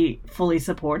he fully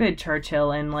supported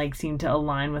Churchill and like seemed to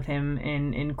align with him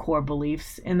in core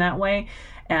beliefs in that way.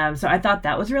 So I thought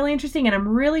that was really interesting, and I'm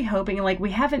really hoping, like,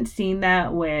 we haven't seen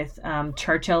that with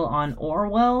Churchill on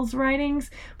Orwell's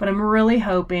writings, but I'm really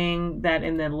hoping that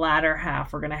in the latter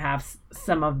half we're going to have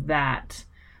some of that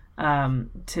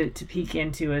to peek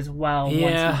into as well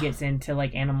once he gets into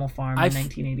like Animal Farm in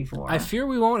 1984. I fear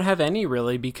we won't have any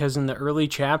really, because in the early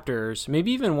chapters,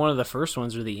 maybe even one of the first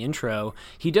ones or the intro,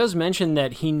 he does mention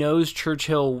that he knows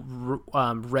Churchill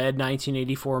read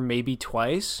 1984 maybe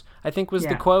twice, I think was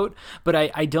the quote. But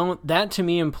I don't, that to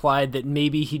me implied that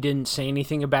maybe he didn't say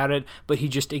anything about it, but he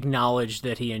just acknowledged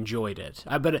that he enjoyed it.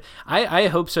 But I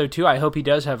hope so too. I hope he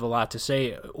does have a lot to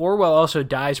say. Orwell also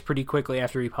dies pretty quickly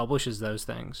after he publishes those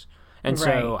things. And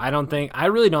so I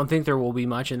really don't think there will be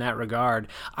much in that regard.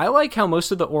 I like how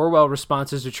most of the Orwell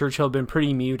responses to Churchill have been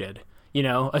pretty muted.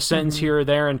 A sentence here or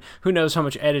there, and who knows how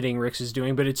much editing Ricks is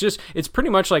doing, but it's pretty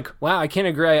much like, wow, I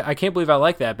can't believe I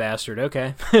like that bastard.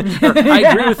 Okay. Or, I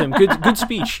agree with him. Good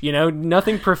speech.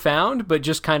 Nothing profound, but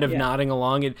just kind of nodding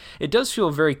along. It does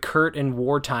feel very curt and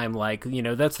wartime like.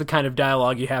 That's the kind of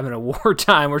dialogue you have in a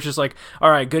wartime where it's just like, all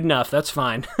right, good enough. That's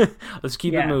fine. Let's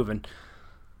keep it moving.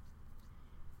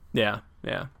 Yeah.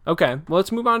 Okay, well,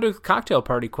 let's move on to cocktail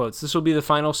party quotes. This will be the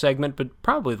final segment, but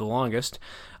probably the longest,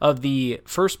 of the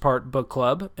first part book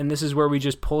club. And this is where we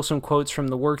just pull some quotes from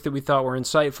the work that we thought were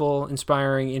insightful,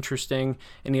 inspiring, interesting,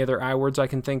 any other I words I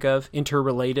can think of,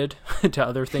 interrelated to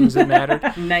other things that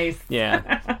mattered. Nice.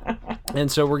 Yeah. And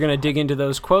so we're going to dig into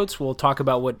those quotes. We'll talk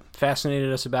about what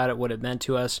fascinated us about it, what it meant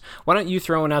to us. Why don't you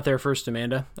throw one out there first,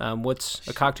 Amanda? What's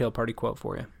a cocktail party quote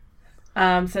for you?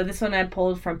 So this one I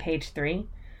pulled from page 3.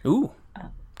 Ooh.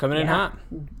 Coming in hot.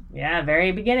 Yeah,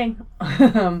 very beginning.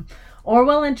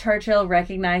 Orwell and Churchill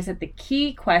recognized that the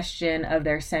key question of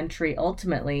their century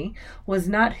ultimately was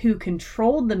not who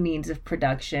controlled the means of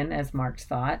production, as Marx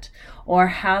thought, or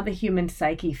how the human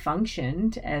psyche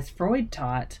functioned, as Freud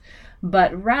taught,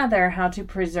 but rather how to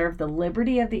preserve the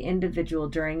liberty of the individual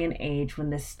during an age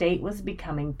when the state was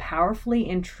becoming powerfully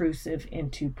intrusive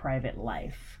into private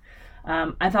life.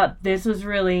 I thought this was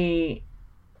really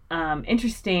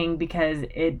interesting because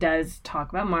it does talk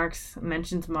about Marx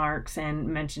and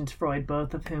mentions Freud,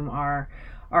 both of whom are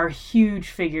huge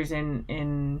figures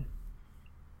in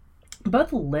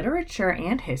both literature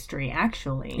and history,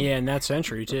 actually. Yeah, in that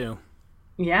century too.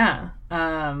 Yeah.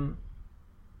 And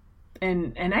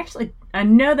actually, I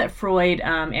know that Freud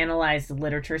analyzed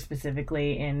literature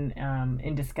specifically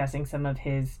in discussing some of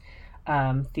his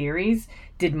theories.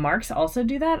 Did Marx also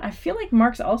do that? I feel like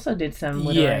Marx also did some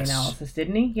literary analysis,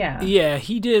 didn't he? Yeah,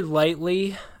 he did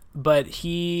lightly, but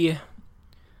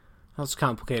that's a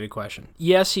complicated question.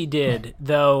 Yes, he did,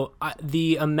 though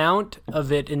the amount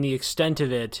of it and the extent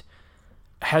of it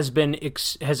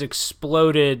has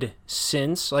exploded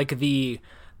since. Like the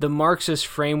Marxist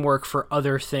framework for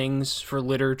other things, for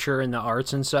literature and the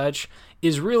arts and such,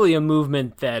 is really a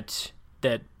movement that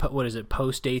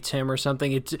postdates him or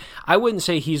something. I wouldn't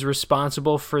say he's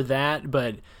responsible for that,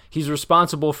 but he's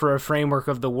responsible for a framework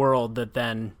of the world that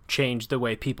then changed the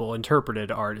way people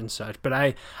interpreted art and such. But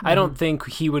I don't think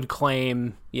he would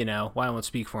claim, well, I won't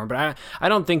speak for him, but I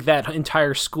don't think that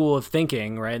entire school of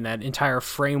thinking, right, and that entire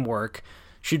framework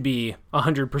should be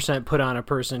 100% put on a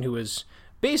person who was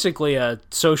basically a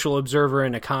social observer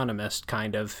and economist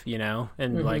kind of,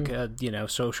 and like a,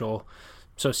 social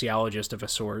sociologist of a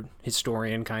sort,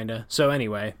 historian kind of. So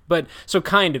anyway, so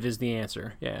kind of is the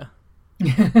answer. Yeah.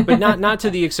 But not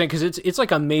to the extent, because it's like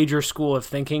a major school of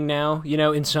thinking now,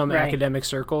 in some academic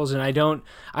circles, and I don't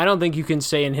think you can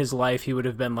say in his life he would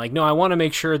have been like, no, I want to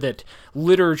make sure that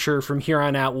literature from here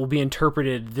on out will be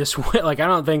interpreted this way. Like, I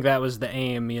don't think that was the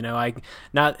aim,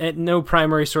 no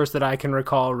primary source that I can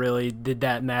recall really did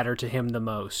that matter to him the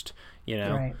most,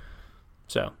 Right.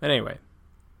 So anyway,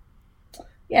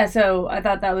 yeah. So I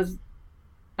thought that was,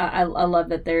 I love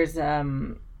that there's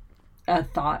a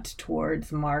thought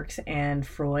towards Marx and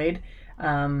Freud,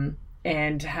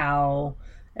 and how,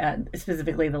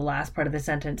 specifically the last part of the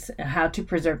sentence, how to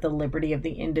preserve the liberty of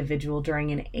the individual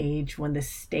during an age when the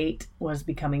state was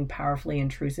becoming powerfully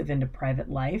intrusive into private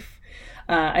life.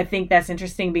 I think that's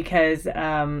interesting because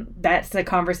that's a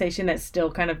conversation that's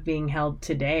still kind of being held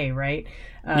today, right?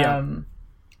 In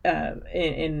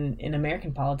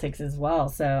American politics as well.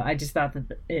 So I just thought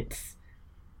that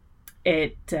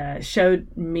it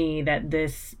showed me that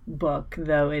this book,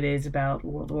 though it is about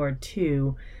World War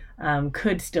II,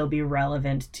 could still be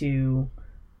relevant to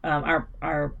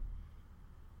our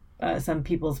some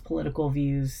people's political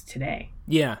views today.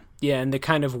 Yeah, and the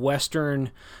kind of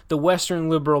Western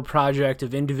liberal project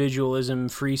of individualism,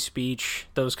 free speech,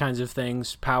 those kinds of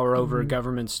things, power over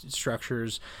government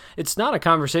structures. It's not a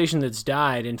conversation that's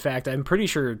died. In fact, I'm pretty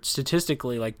sure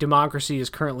statistically, like, democracy is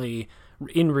currently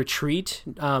in retreat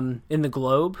in the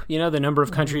globe. The number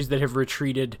of countries that have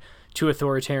retreated to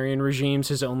authoritarian regimes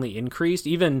has only increased.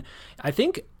 Even, I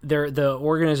think the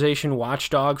organization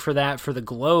Watchdog for the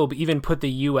globe even put the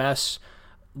U.S.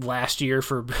 last year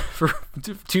for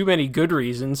too many good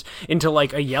reasons into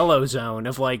like a yellow zone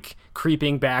of like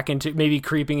creeping into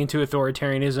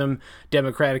authoritarianism,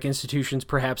 democratic institutions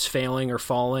perhaps failing or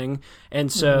falling.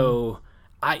 And so,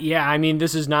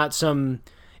 this is not some...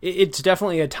 It's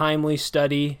definitely a timely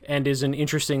study and is an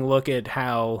interesting look at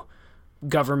how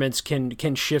governments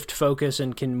can shift focus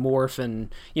and can morph,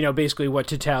 and basically what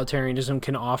totalitarianism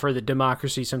can offer that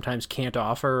democracy sometimes can't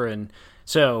offer. And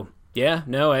so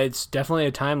it's definitely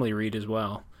a timely read as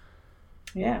well.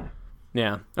 Yeah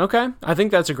Okay, I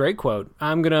think that's a great quote.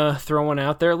 I'm gonna throw one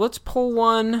out there. Let's pull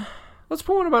one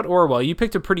about Orwell. You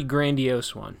picked a pretty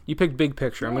grandiose one. You picked big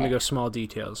picture. I'm gonna go small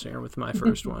details here with my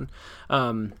first one.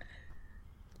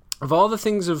 Of all the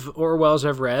things of Orwell's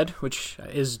I've read, which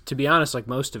is, to be honest, like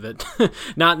most of it,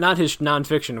 not his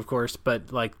nonfiction, of course,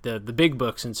 but like the big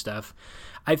books and stuff,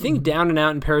 I think Down and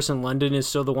Out in Paris and London is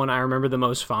still the one I remember the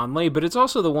most fondly, but it's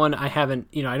also the one I haven't,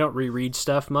 I don't reread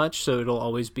stuff much, so it'll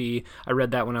always be, I read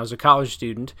that when I was a college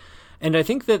student. And I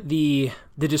think that the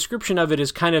description of it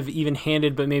is kind of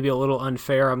even-handed, but maybe a little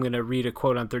unfair. I'm going to read a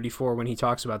quote on 34 when he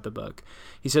talks about the book.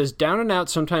 He says, "Down and Out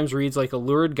sometimes reads like a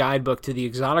lurid guidebook to the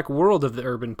exotic world of the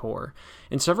urban poor.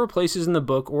 In several places in the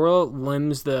book, Orwell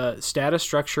limns the status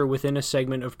structure within a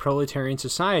segment of proletarian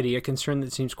society, a concern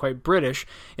that seems quite British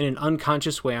in an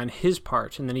unconscious way on his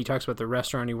part." And then he talks about the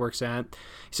restaurant he works at.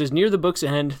 He says, "Near the book's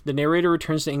end, the narrator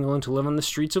returns to England to live on the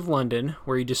streets of London,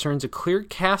 where he discerns a clear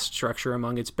caste structure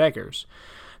among its beggars.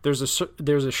 There's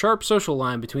a sharp social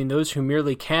line between those who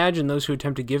merely cadge and those who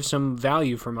attempt to give some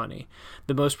value for money.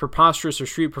 The most preposterous are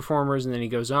street performers," and then he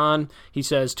goes on. He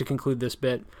says, to conclude this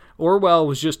bit, "Orwell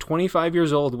was just 25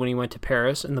 years old when he went to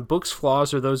Paris, and the book's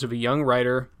flaws are those of a young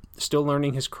writer still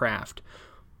learning his craft.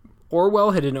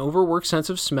 Orwell had an overworked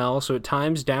sense of smell, so at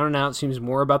times Down and Out seems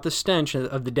more about the stench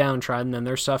of the downtrodden than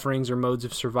their sufferings or modes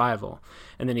of survival."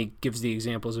 And then he gives the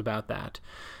examples about that.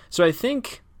 So I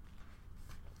think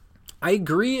I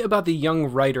agree about the young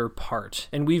writer part,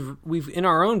 and we've in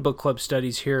our own book club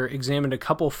studies here examined a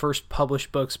couple first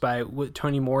published books by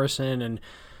Toni Morrison, and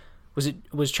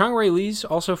was Chang Rae Lee's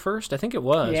also first? I think it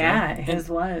was. Yeah, right? his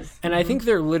was. And I think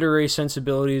their literary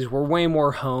sensibilities were way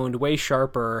more honed, way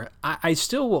sharper. I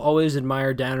still will always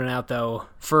admire Down and Out, though,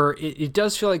 for it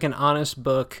does feel like an honest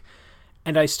book,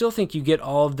 and I still think you get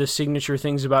all of the signature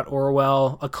things about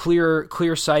Orwell, a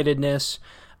clear-sightedness,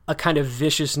 a kind of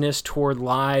viciousness toward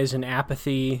lies and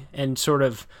apathy, and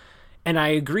I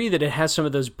agree that it has some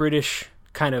of those British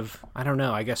kind of, I don't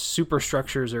know, I guess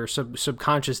superstructures or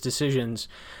subconscious decisions.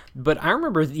 But I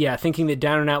remember, thinking that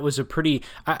Down and Out was a pretty,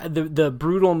 the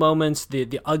brutal moments,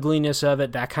 the ugliness of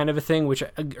it, that kind of a thing, which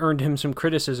earned him some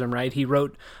criticism, right? He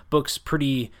wrote books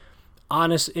pretty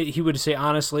he would say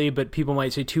honestly, but people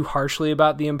might say too harshly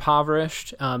about the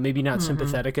impoverished, maybe not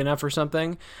sympathetic enough or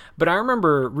something. But I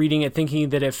remember reading it thinking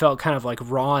that it felt kind of like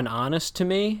raw and honest to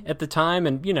me at the time.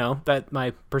 And, that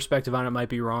my perspective on it might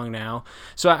be wrong now.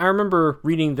 So I remember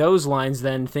reading those lines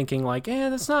then thinking like,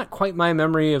 that's not quite my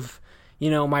memory of,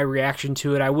 my reaction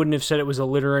to it. I wouldn't have said it was a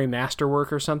literary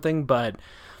masterwork or something, but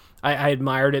I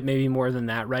admired it maybe more than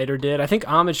that writer did. I think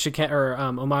Homage to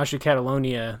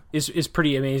Catalonia is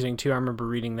pretty amazing too. I remember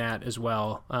reading that as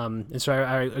well, and so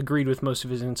I agreed with most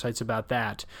of his insights about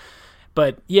that.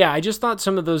 But yeah, I just thought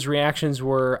some of those reactions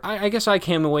were. I guess I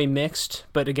came away mixed,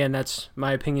 but again, that's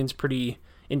my opinion's pretty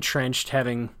entrenched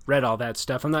having read all that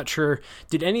stuff. I'm not sure.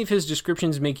 Did any of his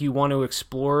descriptions make you want to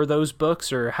explore those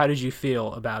books, or how did you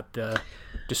feel about the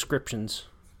descriptions?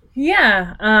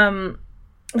 Yeah.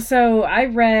 So I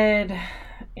read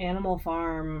Animal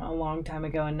Farm a long time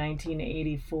ago in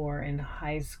 1984 in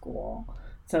high school.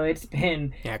 So it's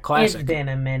been classic. It's been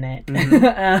a minute.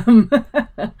 Mm-hmm.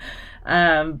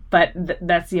 But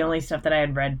that's the only stuff that I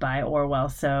had read by Orwell.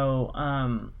 So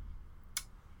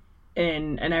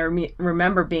and I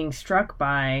remember being struck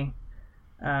by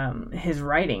his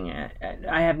writing.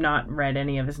 I have not read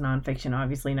any of his nonfiction,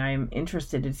 obviously, and I am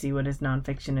interested to see what his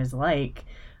nonfiction is like.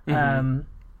 Mm-hmm.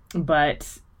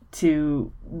 But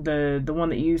to the one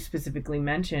that you specifically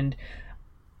mentioned,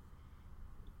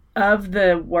 of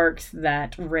the works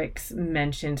that Ricks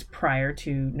mentioned prior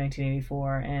to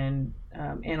 1984 and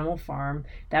Animal Farm,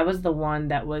 that was the one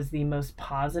that was the most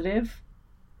positive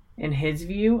in his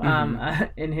view,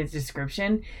 in his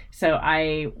description. So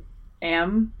I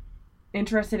am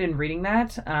interested in reading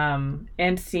that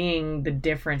and seeing the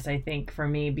difference, I think, for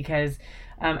me, because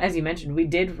as you mentioned, we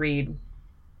did read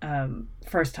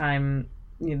first time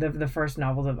the first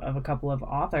novels of a couple of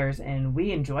authors, and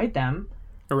we enjoyed them.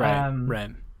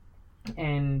 Right.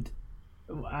 And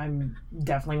I'm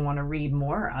definitely want to read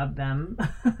more of them.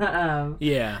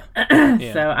 Yeah.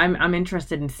 So I'm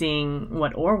interested in seeing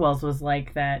what Orwell's was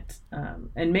like. That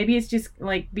and maybe it's just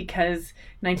like because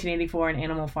 1984 and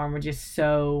Animal Farm were just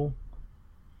so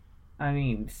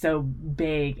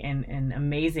big and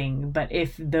amazing. But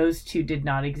if those two did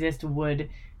not exist, would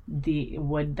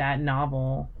that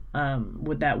novel,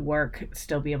 would that work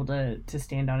still be able to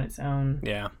stand on its own?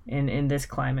 Yeah. In this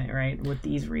climate, right, with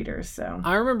these readers? So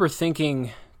I remember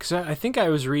thinking, because I think I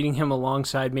was reading him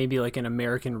alongside maybe like an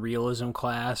American realism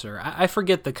class, or I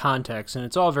forget the context, and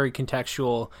it's all very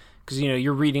contextual. Because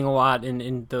you're reading a lot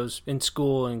in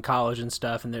school and college and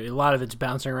stuff, and a lot of it's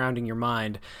bouncing around in your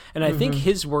mind. And I think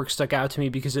his work stuck out to me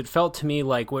because it felt to me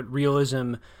like what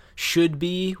realism should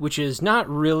be, which is not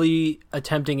really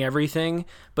attempting everything,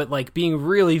 but like being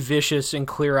really vicious and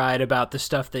clear-eyed about the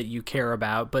stuff that you care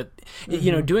about, but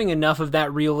doing enough of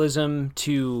that realism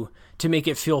to make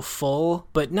it feel full,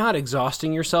 but not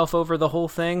exhausting yourself over the whole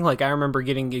thing. Like I remember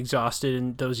getting exhausted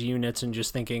in those units and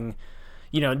just thinking,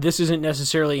 this isn't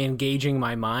necessarily engaging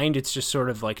my mind. It's just sort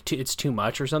of like it's too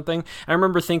much or something. I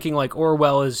remember thinking like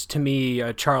Orwell is to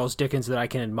me Charles Dickens that I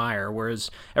can admire. Whereas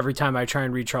every time I try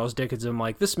and read Charles Dickens, I'm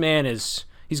like, this man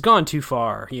he's gone too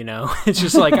far. It's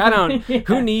just like,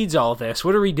 who needs all this?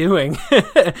 What are we doing?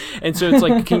 And so it's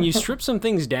like, can you strip some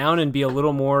things down and be a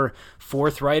little more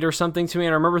forthright or something to me?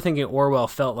 And I remember thinking Orwell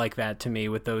felt like that to me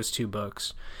with those two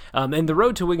books. And The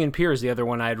Road to Wigan Pier is the other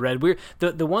one I had read.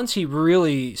 The ones he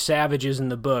really savages in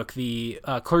the book, the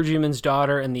Clergyman's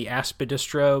Daughter and the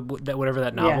Aspidistra, whatever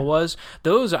that novel was,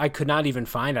 those I could not even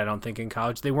find, I don't think, in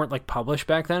college. They weren't like published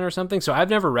back then or something, so I've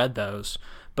never read those.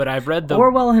 But I've read the...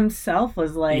 Orwell himself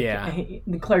was like,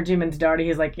 the Clergyman's Daughter,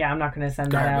 he's like, I'm not going to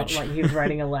send Garbage. that out. Like, he was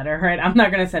writing a letter, right? I'm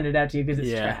not going to send it out to you because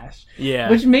it's trash. Yeah.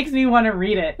 Which makes me want to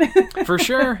read it. For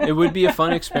sure. It would be a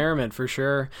fun experiment, for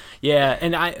sure. Yeah,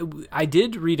 and I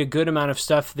did read a good amount of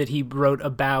stuff that he wrote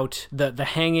about the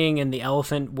hanging and the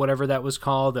elephant, whatever that was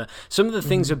called. Some of the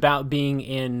things about being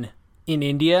in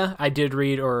India, I did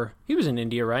read, or he was in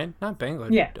India, right? Not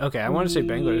Bangladesh. Yeah. Okay, I want to say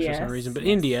Bangladesh for some reason, but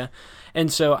India. And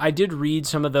so I did read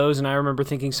some of those, and I remember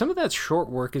thinking some of that short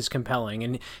work is compelling.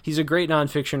 And he's a great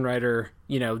nonfiction writer.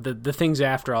 The things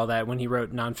after all that, when he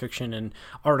wrote nonfiction and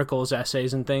articles,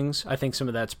 essays, and things, I think some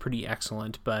of that's pretty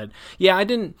excellent. But yeah, I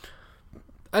didn't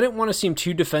want to seem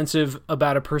too defensive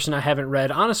about a person I haven't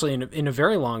read, honestly, in a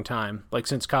very long time, like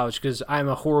since college, because I'm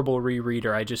a horrible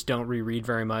rereader. I just don't reread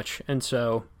very much. And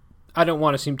so I don't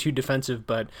want to seem too defensive,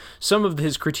 but some of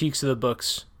his critiques of the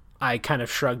books I kind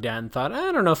of shrugged at and thought,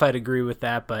 I don't know if I'd agree with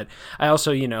that, but I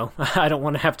also, I don't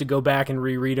want to have to go back and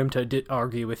reread them to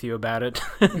argue with you about it.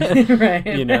 Right.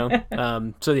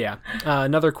 So yeah.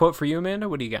 Another quote for you, Amanda?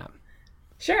 What do you got?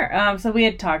 Sure. So we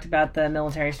had talked about the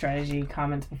military strategy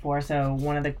comments before. So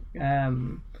one of the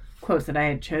quotes that I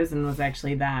had chosen was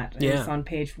actually that. Yeah. It's on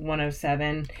page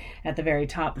 107 at the very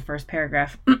top, the first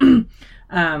paragraph.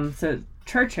 So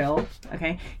Churchill,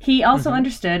 okay, he also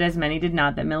understood, as many did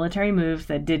not, that military moves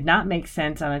that did not make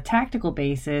sense on a tactical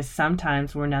basis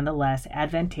sometimes were nonetheless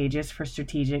advantageous for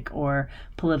strategic or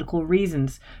political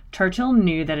reasons. Churchill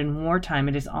knew that in wartime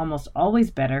it is almost always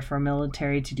better for a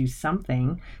military to do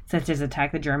something, such as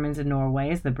attack the Germans in Norway,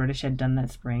 as the British had done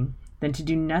that spring, than to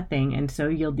do nothing and so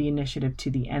yield the initiative to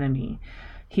the enemy.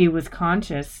 He was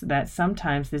conscious that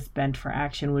sometimes this bent for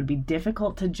action would be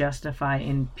difficult to justify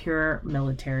in pure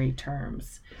military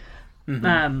terms.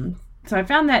 So I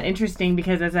found that interesting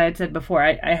because, as I had said before,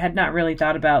 I had not really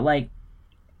thought about like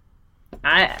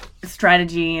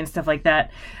strategy and stuff like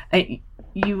that.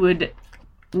 You would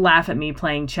laugh at me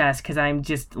playing chess because I'm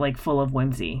just like full of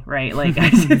whimsy, right? Like I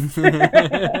just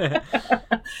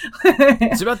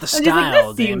it's about the style.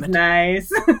 Like, this seems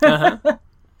nice.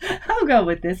 I'll go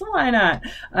with this. Why not?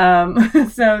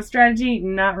 So strategy,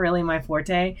 not really my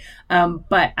forte.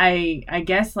 But I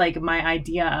guess like my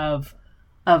idea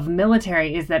of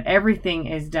military is that everything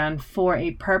is done for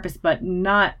a purpose, but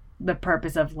not the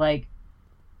purpose of like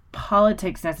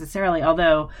politics necessarily,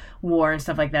 although war and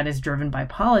stuff like that is driven by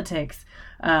politics.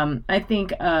 I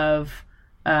think of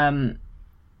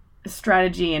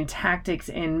strategy and tactics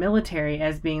in military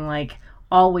as being like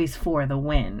always for the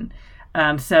win.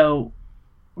 So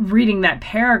reading that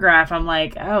paragraph, I'm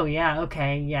like, oh yeah,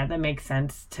 okay, yeah, that makes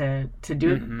sense to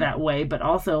do it that way. But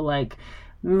also like,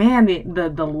 man,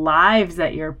 the lives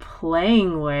that you're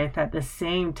playing with at the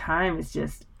same time is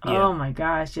just, oh my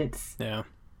gosh, it's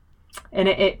and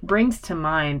it brings to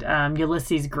mind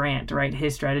Ulysses Grant, right?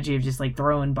 His strategy of just like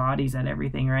throwing bodies at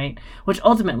everything, right? Which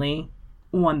ultimately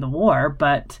won the war,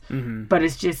 but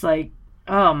it's just like,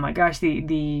 oh my gosh,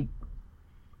 the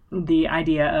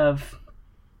idea of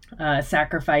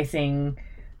sacrificing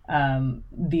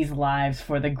these lives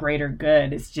for the greater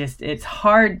good. It's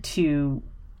hard to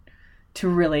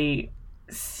really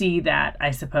see that,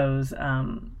 I suppose,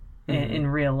 in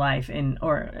real life,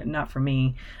 or not for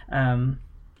me,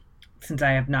 since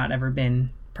I have not ever been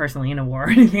personally in a war or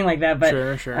anything like that.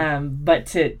 But sure. But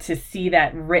to see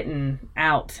that written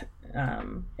out,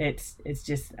 it's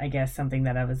just, I guess, something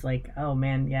that I was like, oh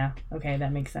man, yeah, okay,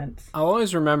 that makes sense. I'll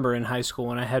always remember in high school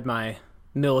when I had my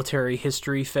military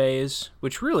history phase,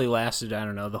 which really lasted, I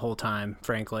don't know, the whole time,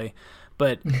 frankly.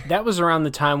 But that was around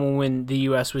the time when the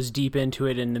U.S. was deep into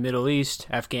it in the Middle East,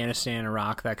 Afghanistan,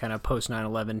 Iraq, that kind of post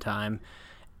 9/11 time.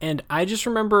 And I just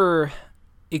remember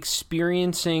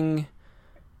experiencing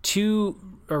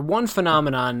one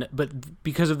phenomenon, but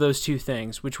because of those two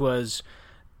things, which was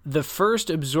the first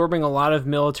absorbing a lot of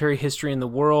military history in the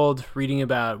world, reading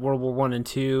about World War I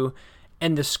and II,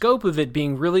 and the scope of it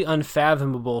being really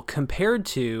unfathomable compared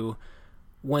to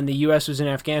when the U.S. was in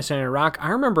Afghanistan and Iraq. I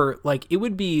remember, like, it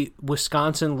would be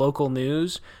Wisconsin local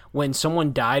news when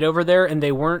someone died over there and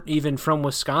they weren't even from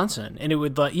Wisconsin. And it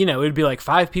would, like, it would be like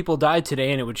 5 people died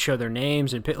today, and it would show their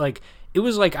names. And, like, it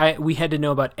was like we had to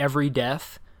know about every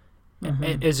death,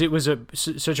 as it was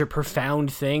such a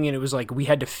profound thing. And it was like we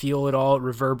had to feel it all. It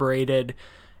reverberated.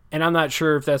 And I'm not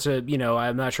sure if that's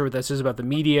I'm not sure what that says about the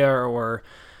media or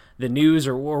the news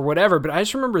or whatever, but I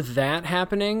just remember that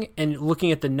happening and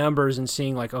looking at the numbers and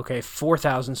seeing like, okay,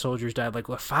 4,000 soldiers died, like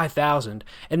 5,000.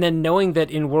 And then knowing that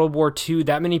in World War II,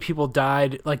 that many people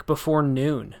died like before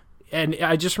noon. And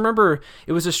I just remember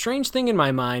it was a strange thing in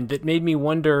my mind that made me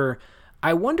wonder,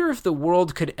 I wonder if the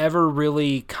world could ever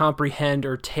really comprehend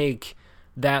or take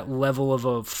that level of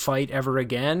a fight ever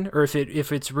again, or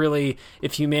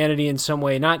if humanity in some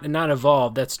way, not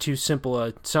evolved, that's too simple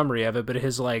a summary of it, but it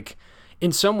has like,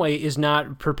 in some way is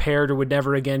not prepared or would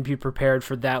never again be prepared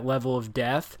for that level of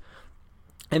death.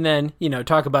 And then,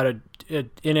 talk about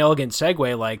an inelegant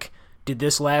segue, like, did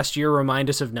this last year remind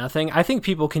us of nothing? I think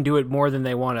people can do it more than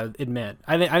they want to admit.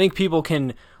 I think people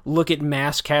can look at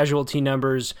mass casualty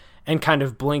numbers and kind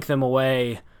of blink them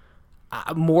away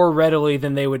more readily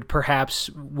than they would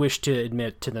perhaps wish to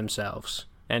admit to themselves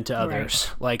and to others.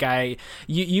 Right. Like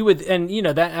you would, and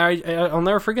I'll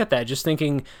never forget that. Just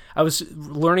thinking, I was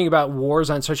learning about wars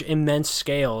on such immense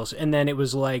scales, and then it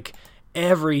was like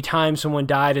every time someone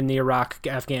died in the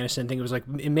Iraq-Afghanistan thing, it was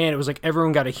like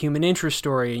everyone got a human interest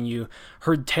story, and you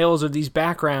heard tales of these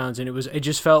backgrounds, and it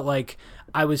just felt like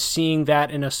I was seeing that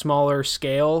in a smaller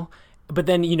scale. But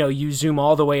then, you zoom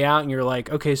all the way out, and you're like,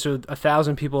 okay, so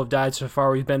 1,000 people have died so far.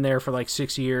 We've been there for like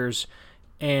 6 years.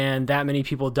 And that many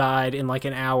people died in like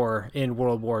an hour in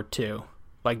World War II,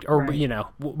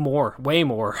 more, way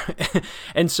more.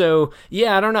 And so,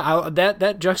 yeah, I don't know,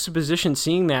 that juxtaposition,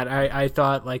 seeing that, I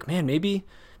thought like, man, maybe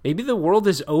maybe the world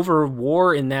is over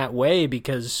war in that way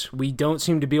because we don't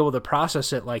seem to be able to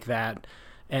process it like that.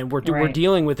 And we're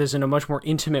dealing with this in a much more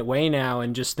intimate way now,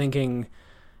 and just thinking,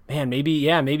 man,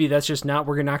 maybe that's just not,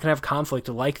 we're not going to have conflict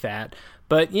like that.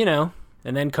 But, you know,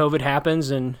 and then COVID happens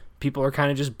and people are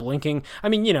kind of just blinking. I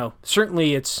mean, you know,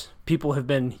 certainly people have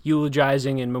been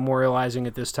eulogizing and memorializing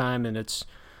at this time, and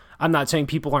I'm not saying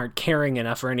people aren't caring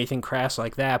enough or anything crass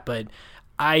like that, but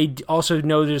I also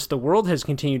noticed the world has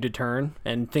continued to turn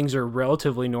and things are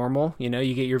relatively normal. You know,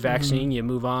 you get your vaccine, you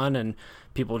move on, and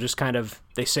people just kind of,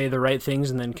 they say the right things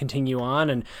and then continue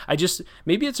on. And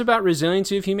maybe it's about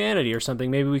resiliency of humanity or something.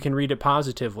 Maybe we can read it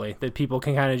positively, that people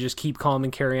can kind of just keep calm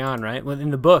and carry on, right? In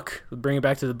the book, bring it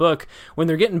back to the book, when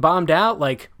they're getting bombed out,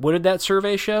 like, what did that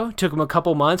survey show? It took them a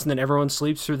couple months and then everyone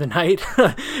sleeps through the night,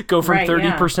 go from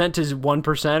 30% to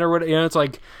 1% or what, you know, it's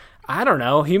like, I don't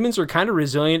know. Humans are kind of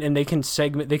resilient, and they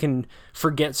can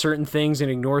forget certain things and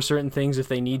ignore certain things if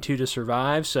they need to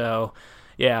survive. So,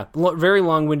 yeah, very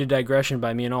long-winded digression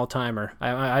by me, an all-timer.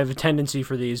 I have a tendency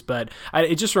for these, but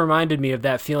it just reminded me of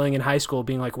that feeling in high school,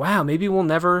 being like, wow, maybe we'll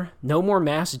no more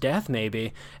mass death,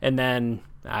 maybe. And then,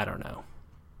 I don't know.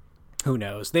 Who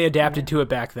knows? They adapted to it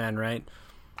back then, right?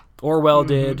 Orwell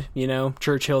did, you know,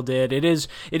 Churchill did. It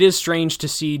is strange to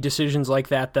see decisions like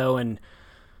that, though, and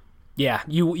yeah,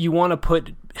 you want to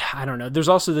put, I don't know, there's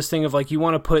also this thing of like, you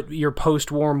want to put your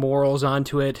post-war morals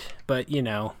onto it, but, you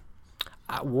know,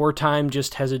 wartime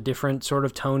just has a different sort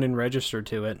of tone and register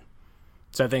to it.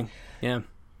 So I think, yeah.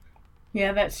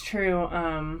 Yeah, that's true.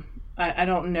 I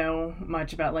don't know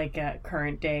much about like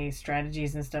current day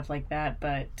strategies and stuff like that,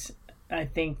 but I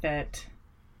think that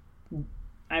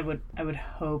I would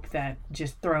hope that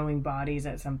just throwing bodies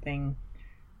at something,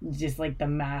 just like the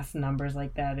mass numbers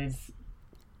like that is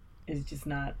just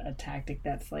not a tactic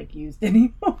that's like used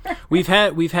anymore. We've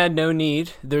had no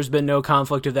need. There's been no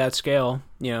conflict of that scale,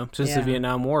 you know, since the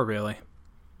Vietnam War, really.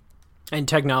 And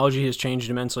technology has changed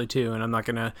immensely too. And I'm not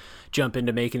going to jump in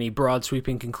to make any broad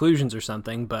sweeping conclusions or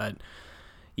something, but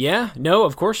yeah, no,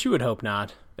 of course you would hope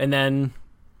not.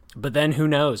 But then who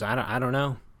knows? I don't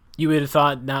know. You would have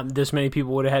thought not this many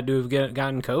people would have had to have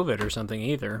gotten COVID or something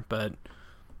either, but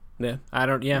yeah, I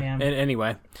don't. Yeah.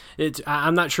 Anyway,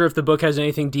 I'm not sure if the book has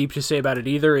anything deep to say about it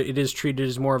either. It is treated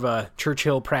as more of a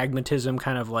Churchill pragmatism,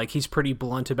 kind of like he's pretty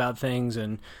blunt about things,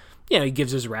 and yeah, he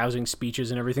gives his rousing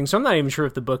speeches and everything. So I'm not even sure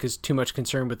if the book is too much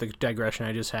concerned with the digression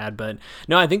I just had. But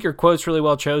no, I think your quote's really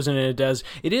well chosen, and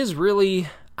it is really.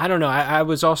 I don't know. I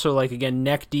was also like, again,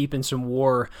 neck deep in some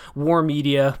war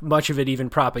media, much of it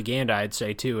even propaganda, I'd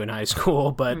say too, in high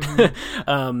school. But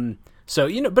so,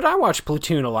 you know, but I watch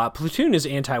Platoon a lot. Platoon is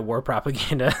anti-war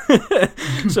propaganda.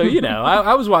 So, you know,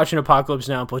 I was watching Apocalypse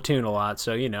Now and Platoon a lot.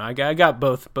 So, you know, I got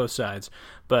both sides.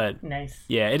 But nice.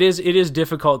 Yeah, it is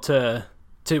difficult to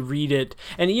read it.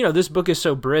 And, you know, this book is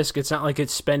so brisk. It's not like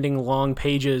it's spending long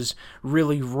pages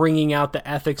really wringing out the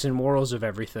ethics and morals of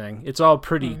everything. It's all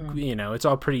pretty, you know, it's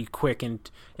all pretty quick and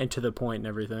to the point and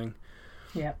everything.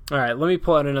 Yeah. All right, let me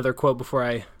pull out another quote before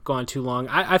I go on too long.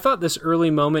 I thought this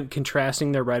early moment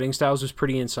contrasting their writing styles was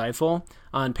pretty insightful.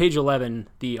 On page 11,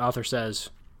 the author says,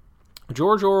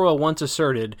 George Orwell once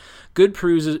asserted, good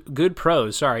prose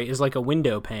is like a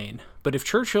window pane. But if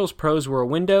Churchill's prose were a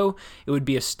window, it would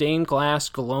be a stained glass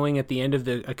glowing at the end of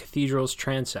a cathedral's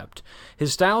transept.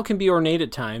 His style can be ornate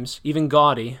at times, even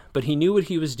gaudy, but he knew what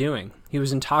he was doing. He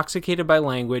was intoxicated by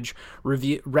language,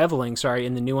 reveling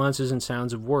in the nuances and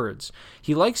sounds of words.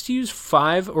 He likes to use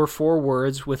 5 or 4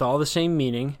 words with all the same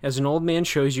meaning, as an old man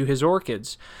shows you his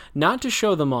orchids. Not to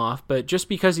show them off, but just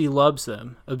because he loves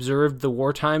them, observed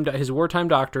his wartime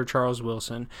doctor, Charles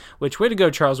Wilson. Which, way to go,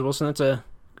 Charles Wilson, that's a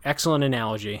excellent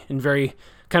analogy and very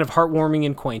kind of heartwarming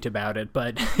and quaint about it,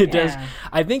 but it does.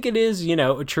 I think it is, you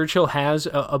know, Churchill has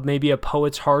maybe a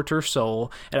poet's heart or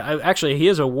soul, and actually he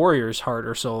has a warrior's heart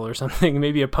or soul or something,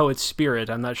 maybe a poet's spirit.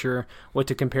 I'm not sure what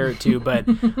to compare it to, but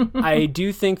I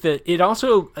do think that it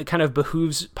also kind of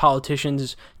behooves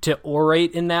politicians to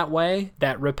orate in that way,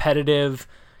 that repetitive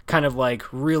kind of like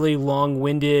really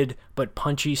long-winded but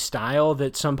punchy style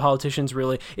that some politicians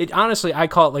really, honestly, I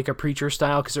call it like a preacher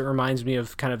style because it reminds me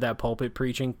of kind of that pulpit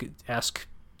preaching-esque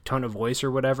tone of voice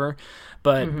or whatever.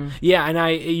 But yeah, and I,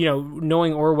 you know,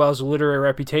 knowing Orwell's literary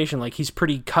reputation, like he's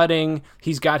pretty cutting.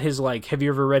 He's got his like, have you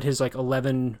ever read his like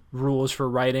 11 rules for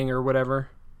writing or whatever?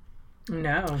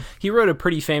 No. He wrote a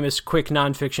pretty famous quick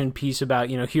nonfiction piece about,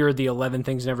 here are the 11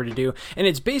 things never to do. And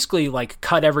it's basically like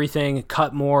cut everything,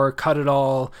 cut more, cut it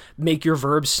all, make your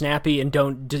verbs snappy, and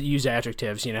don't use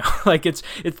adjectives, Like it's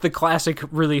the classic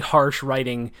really harsh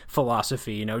writing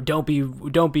philosophy, don't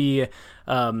be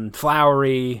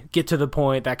flowery, get to the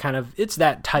point, that kind of, it's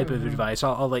that type of advice.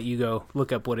 I'll let you go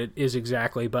look up what it is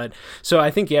exactly. But so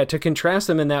I think, to contrast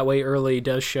them in that way early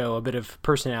does show a bit of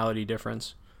personality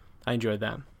difference. I enjoyed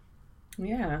that.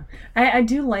 Yeah. I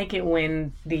do like it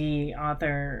when the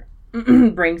author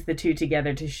brings the two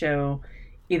together to show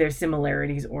either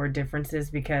similarities or differences,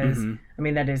 because,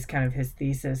 that is kind of his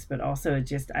thesis, but also it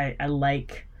just, I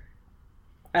like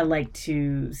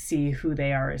to see who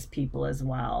they are as people as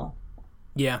well.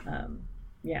 Yeah.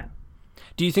 Yeah.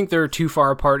 Do you think they're too far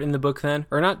apart in the book then?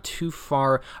 Or not too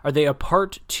far, are they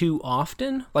apart too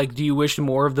often? Like, do you wish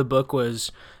more of the book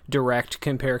was direct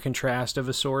compare contrast of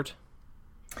a sort?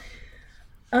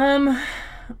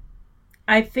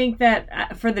 I think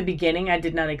that for the beginning, I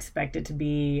did not expect it to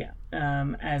be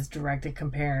as direct a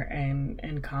compare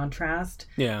and contrast.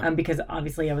 Yeah. Because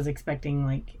obviously I was expecting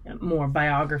like more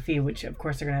biography, which of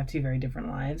course are going to have two very different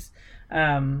lives.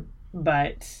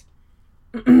 But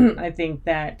I think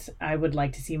that I would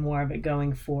like to see more of it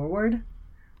going forward.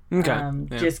 Okay.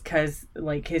 Just because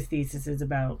like his thesis is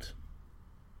about,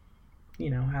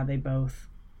 how they both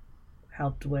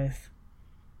helped with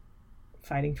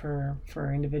fighting for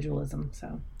individualism.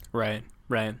 So right.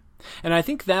 And I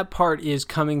think that part is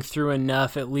coming through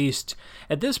enough, at least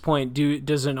at this point.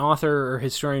 Does an author or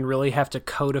historian really have to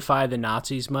codify the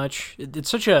Nazis much? It's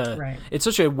such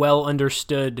a well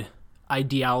understood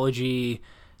ideology,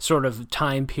 sort of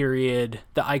time period.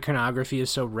 The iconography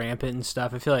is so rampant and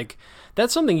stuff. I feel like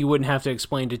that's something you wouldn't have to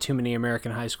explain to too many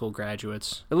American high school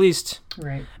graduates. At least,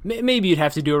 right. Maybe you'd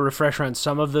have to do a refresher on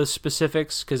some of the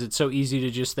specifics, because it's so easy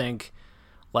to just think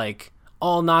like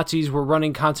all Nazis were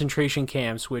running concentration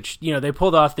camps, which, they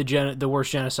pulled off the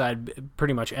worst genocide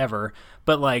pretty much ever.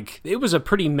 But like, it was a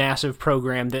pretty massive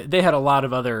program that they had a lot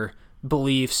of other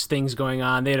beliefs, things going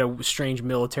on. They had a strange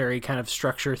military kind of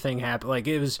structure thing happen. Like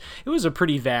it was a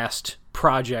pretty vast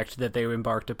project that they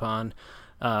embarked upon.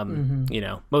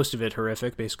 Most of it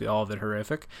horrific, basically all of it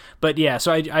horrific. But yeah,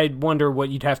 so I wonder what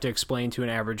you'd have to explain to an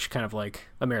average kind of like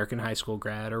American high school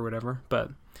grad or whatever.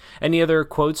 But any other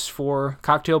quotes for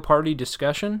cocktail party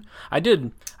discussion? I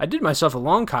did myself a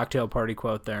long cocktail party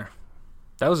quote there.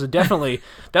 That was a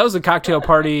cocktail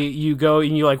party. You go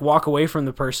and you like walk away from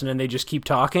the person and they just keep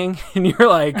talking and you're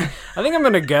like, I think I'm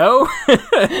going to go.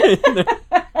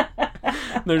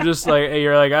 They're just like,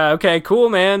 you're like, okay, cool,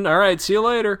 man. All right. See you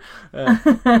later.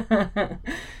 That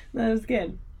was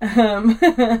good.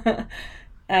 So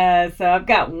I've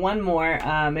got one more,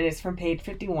 and it's from page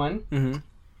 51. Mm-hmm.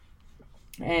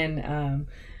 And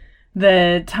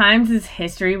the Times'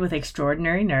 history with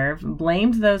extraordinary nerve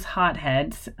blamed those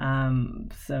hotheads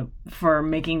for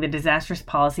making the disastrous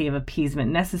policy of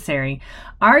appeasement necessary,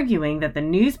 arguing that the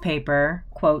newspaper,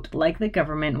 quote, like the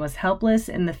government, was helpless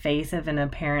in the face of an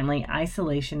apparently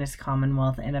isolationist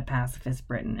Commonwealth and a pacifist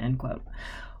Britain, end quote.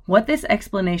 What this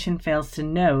explanation fails to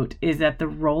note is that the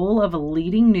role of a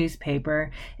leading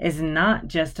newspaper is not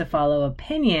just to follow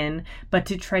opinion, but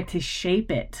to try to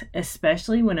shape it,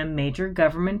 especially when a major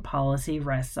government policy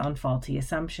rests on faulty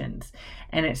assumptions.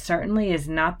 And it certainly is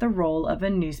not the role of a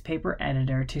newspaper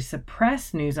editor to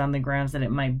suppress news on the grounds that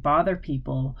it might bother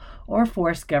people or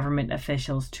force government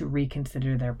officials to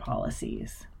reconsider their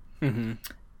policies.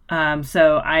 Mm-hmm.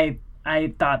 So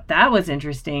I thought that was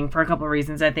interesting for a couple of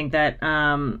reasons. I think that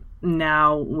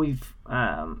now we've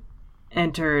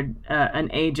entered an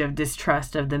age of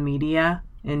distrust of the media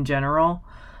in general,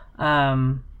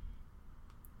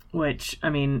 which,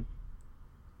 we've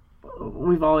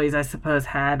always, I suppose,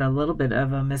 had a little bit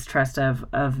of a mistrust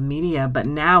of media, but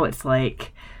now it's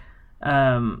like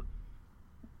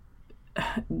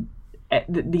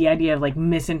the idea of like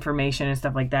misinformation and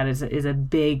stuff like that is a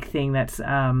big thing that's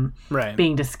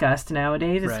being discussed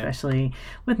nowadays, especially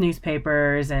with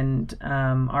newspapers and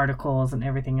articles and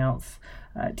everything else,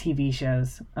 TV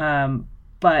shows.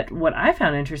 But what I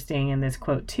found interesting in this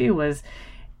quote too was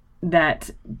that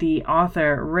the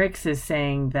author Ricks is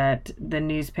saying that the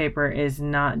newspaper is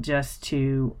not just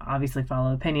to obviously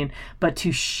follow opinion, but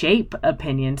to shape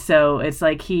opinion. So it's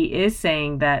like he is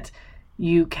saying that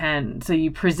you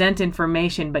present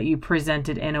information, but you present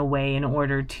it in a way in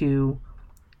order to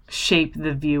shape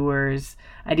the viewer's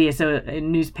idea. So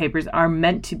newspapers are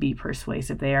meant to be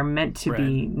persuasive. They are meant to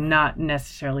be not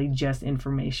necessarily just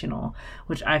informational,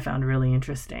 which I found really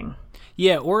interesting.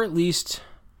 Yeah, or at least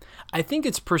I think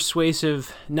it's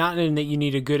persuasive, not in that you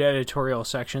need a good editorial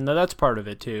section, though that's part of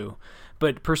it too,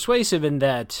 but persuasive in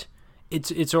that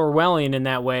it's Orwellian in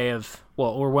that way of,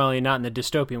 well, Orwellian not in the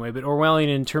dystopian way, but Orwellian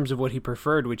in terms of what he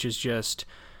preferred, which is just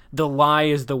the lie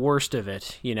is the worst of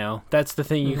it, you know? That's the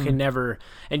thing you can never,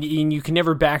 and you can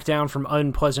never back down from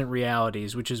unpleasant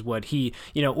realities, which is what he,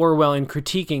 you know, Orwell in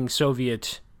critiquing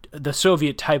the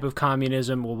Soviet type of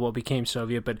communism, well, what became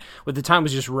Soviet, but at the time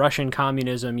was just Russian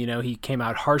communism, you know, he came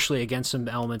out harshly against some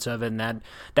elements of it, and that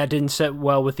didn't sit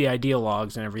well with the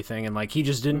ideologues and everything, and like he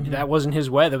just didn't, that wasn't his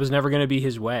way, that was never going to be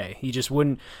his way. He just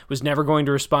was never going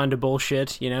to respond to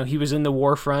bullshit, you know, he was in the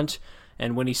war front,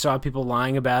 and when he saw people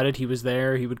lying about it, he was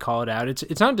there, he would call it out.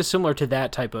 It's not dissimilar to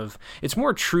that type of, it's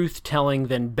more truth-telling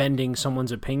than bending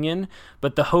someone's opinion,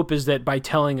 but the hope is that by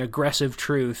telling aggressive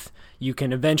truth, you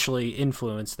can eventually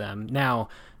influence them. Now,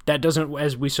 that doesn't,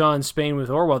 as we saw in Spain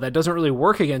with Orwell, that doesn't really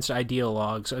work against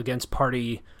ideologues, against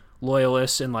party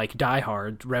loyalists and like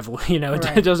diehard, you know,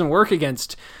 right. It doesn't work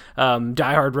against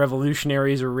diehard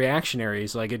revolutionaries or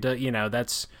reactionaries. Like, it, you know,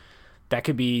 that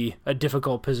could be a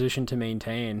difficult position to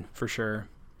maintain, for sure.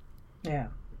 Yeah.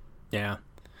 Yeah.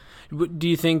 Do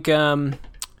you think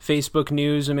Facebook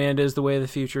news, Amanda, is the way of the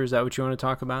future? Is that what you want to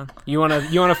talk about? You want a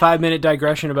 5-minute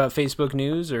digression about Facebook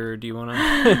news, or do you want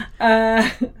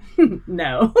to?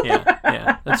 No.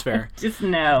 Yeah, that's fair. Just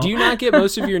no. Do you not get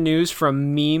most of your news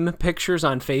from meme pictures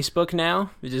on Facebook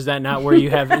now? Is that not where you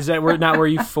have? Is that not where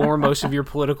you form most of your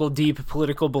deep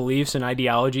political beliefs and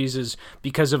ideologies? Is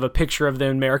because of a picture of the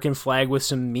American flag with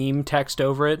some meme text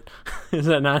over it? Is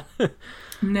that not?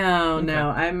 No, Okay.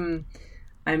 No.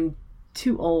 I'm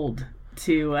too old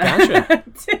to Gotcha.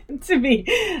 to be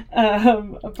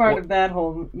a part of that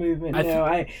whole movement.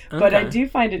 But I do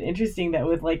find it interesting that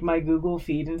with like my Google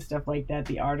feed and stuff like that,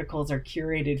 the articles are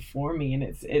curated for me, and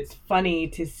it's funny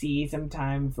to see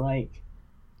sometimes like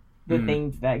the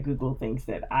things that Google thinks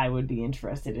that I would be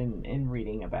interested in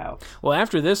reading about. Well,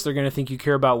 after this, they're going to think you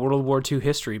care about World War II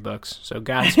history books, so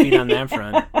Godspeed on that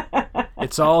front.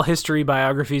 It's all history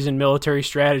biographies and military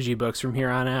strategy books from here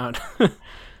on out.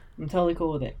 I'm totally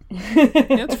cool with it.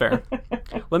 Yeah, that's fair.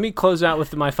 Let me close out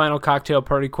with my final cocktail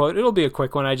party quote. It'll be a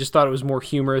quick one. I just thought it was more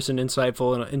humorous and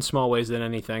insightful in small ways than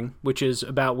anything, which is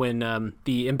about when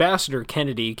the ambassador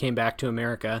Kennedy came back to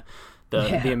America.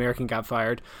 The American got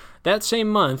fired. That same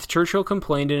month, Churchill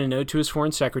complained in a note to his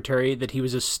foreign secretary that he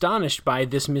was astonished by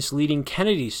this misleading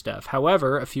Kennedy stuff.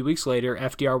 However, a few weeks later,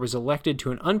 FDR was elected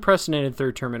to an unprecedented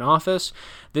third term in office.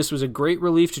 This was a great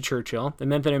relief to Churchill. It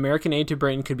meant that American aid to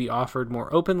Britain could be offered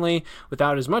more openly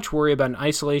without as much worry about an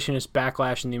isolationist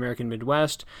backlash in the American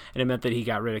Midwest, and it meant that he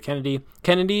got rid of Kennedy.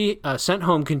 Kennedy, sent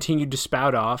home, continued to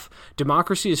spout off,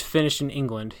 "Democracy is finished in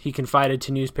England," he confided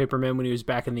to newspapermen when he was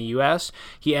back in the U.S.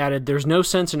 He added, "There's no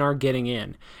sense in our getting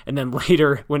in." And then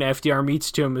later, when FDR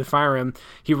meets to him to fire him,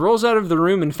 he rolls out of the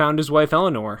room and found his wife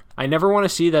Eleanor. "I never want to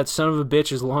see that son of a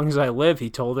bitch as long as I live," he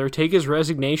told her. "Take his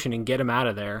resignation and get him out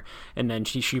of there." And then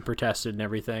she protested and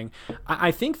everything.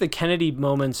 I think the Kennedy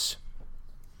moments,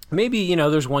 maybe, you know,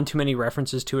 there's one too many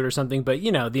references to it or something, but,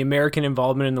 you know, the American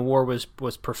involvement in the war was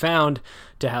profound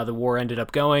to how the war ended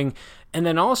up going. And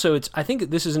then also, I think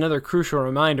this is another crucial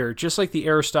reminder, just like the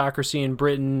aristocracy in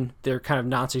Britain, they're kind of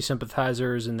Nazi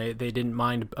sympathizers and they didn't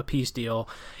mind a peace deal.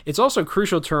 It's also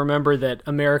crucial to remember that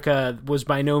America was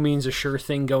by no means a sure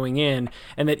thing going in,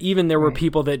 and that even there were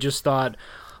people that just thought,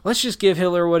 let's just give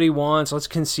Hitler what he wants. Let's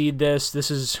concede this.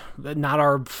 This is not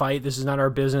our fight. This is not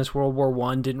our business. World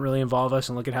War I didn't really involve us,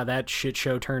 and look at how that shit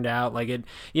show turned out. Like, it,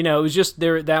 you know, it was just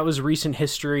there. That was recent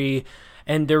history,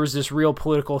 and there was this real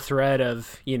political thread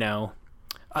of, you know,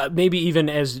 maybe even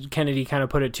as Kennedy kind of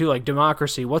put it too, like,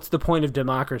 democracy. What's the point of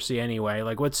democracy anyway?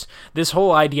 Like, what's this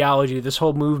whole ideology, this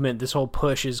whole movement, this whole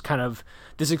push is kind of,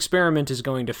 this experiment is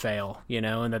going to fail, you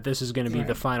know, and that this is going to be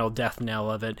the final death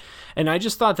knell of it. And I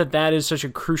just thought that is such a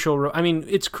crucial, I mean,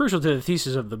 it's crucial to the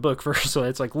thesis of the book, firstly.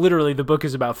 It's like literally the book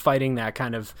is about fighting that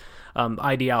kind of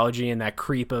ideology and that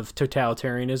creep of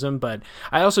totalitarianism. But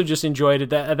I also just enjoyed it.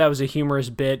 That was a humorous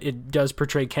bit. It does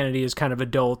portray Kennedy as kind of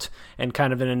adult and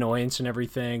kind of an annoyance and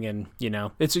everything. And, you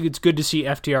know, it's good to see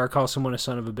FDR call someone a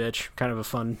son of a bitch. Kind of a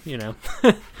fun, you know,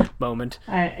 moment.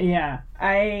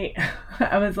 I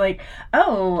was like,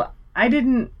 oh,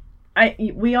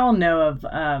 we all know of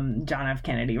John F.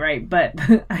 Kennedy, right? But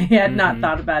I had not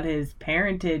thought about his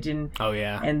parentage and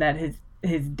and that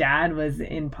his dad was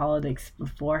in politics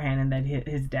beforehand, and that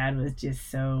his dad was just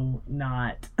so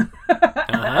not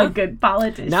a good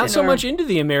politician. Not so much into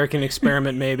the American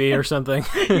experiment, maybe, or something.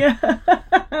 Yeah.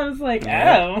 I was like,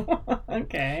 oh,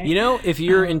 okay. You know, if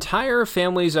your entire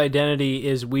family's identity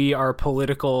is we're a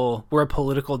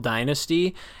political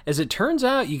dynasty, as it turns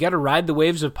out, you got to ride the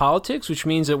waves of politics, which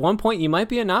means at one point you might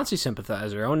be a Nazi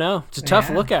sympathizer. Oh no, it's a tough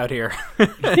look out here.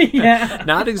 Yeah.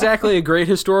 Not exactly a great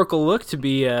historical look to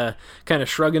be kind of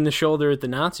shrugging the shoulder at the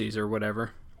Nazis or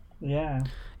whatever. Yeah.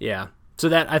 Yeah. So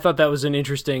I thought that was an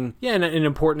interesting, an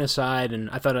important aside, and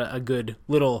I thought a good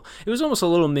little, it was almost a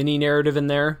little mini narrative in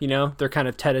there, they're kind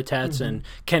of tete-a-tetes, and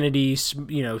Kennedy,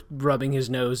 rubbing his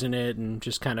nose in it and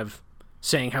just kind of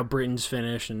saying how Britain's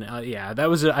finished, and that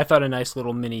was, I thought, a nice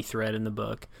little mini thread in the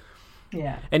book.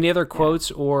 Yeah. Any other quotes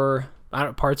or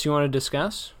parts you want to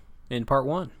discuss in part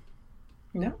 1?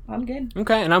 No, I'm good.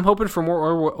 Okay, and I'm hoping for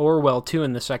more Orwell, too,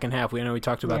 in the second half. We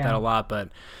talked about that a lot, but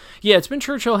yeah, it's been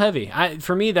Churchill heavy.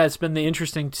 For me, that's been the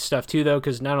interesting stuff, too, though,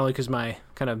 because not only because my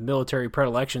kind of military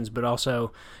predilections, but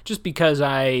also just because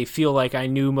I feel like I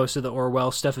knew most of the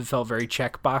Orwell stuff. It felt very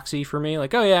checkboxy for me,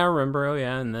 like, oh, yeah, I remember, oh,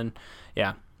 yeah, and then,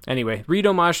 yeah. Anyway, read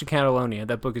Homage to Catalonia.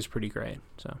 That book is pretty great,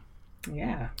 so.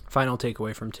 Yeah. Final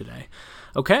takeaway from today.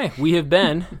 Okay, we have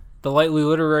been the Lightly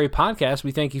Literary Podcast.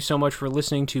 We thank you so much for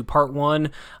listening to part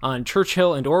 1 on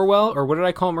Churchill and Orwell, or what did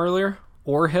I call him earlier?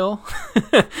 Orhill?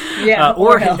 Yeah,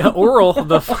 Orhill. Oral,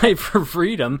 the fight for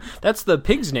freedom. That's the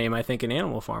pig's name, I think, in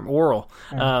Animal Farm. Oral.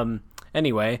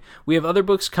 Anyway, we have other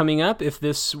books coming up. If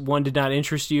this one did not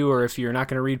interest you, or if you're not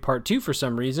going to read part 2 for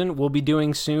some reason, we'll be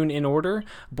doing soon in order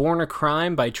Born a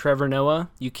Crime by Trevor Noah,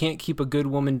 You Can't Keep a Good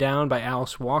Woman Down by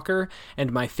Alice Walker,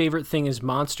 and My Favorite Thing is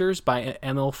Monsters by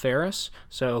Emil Ferris.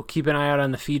 So keep an eye out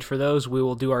on the feed for those. We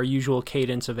will do our usual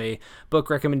cadence of a book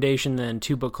recommendation, then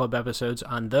 2 book club episodes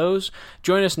on those.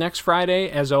 Join us next Friday,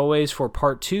 as always, for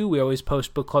part 2. We always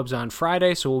post book clubs on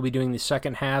Friday, so we'll be doing the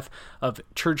second half of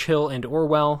Churchill and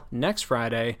Orwell next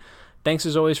Friday. Thanks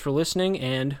as always for listening,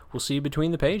 and we'll see you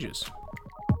between the pages.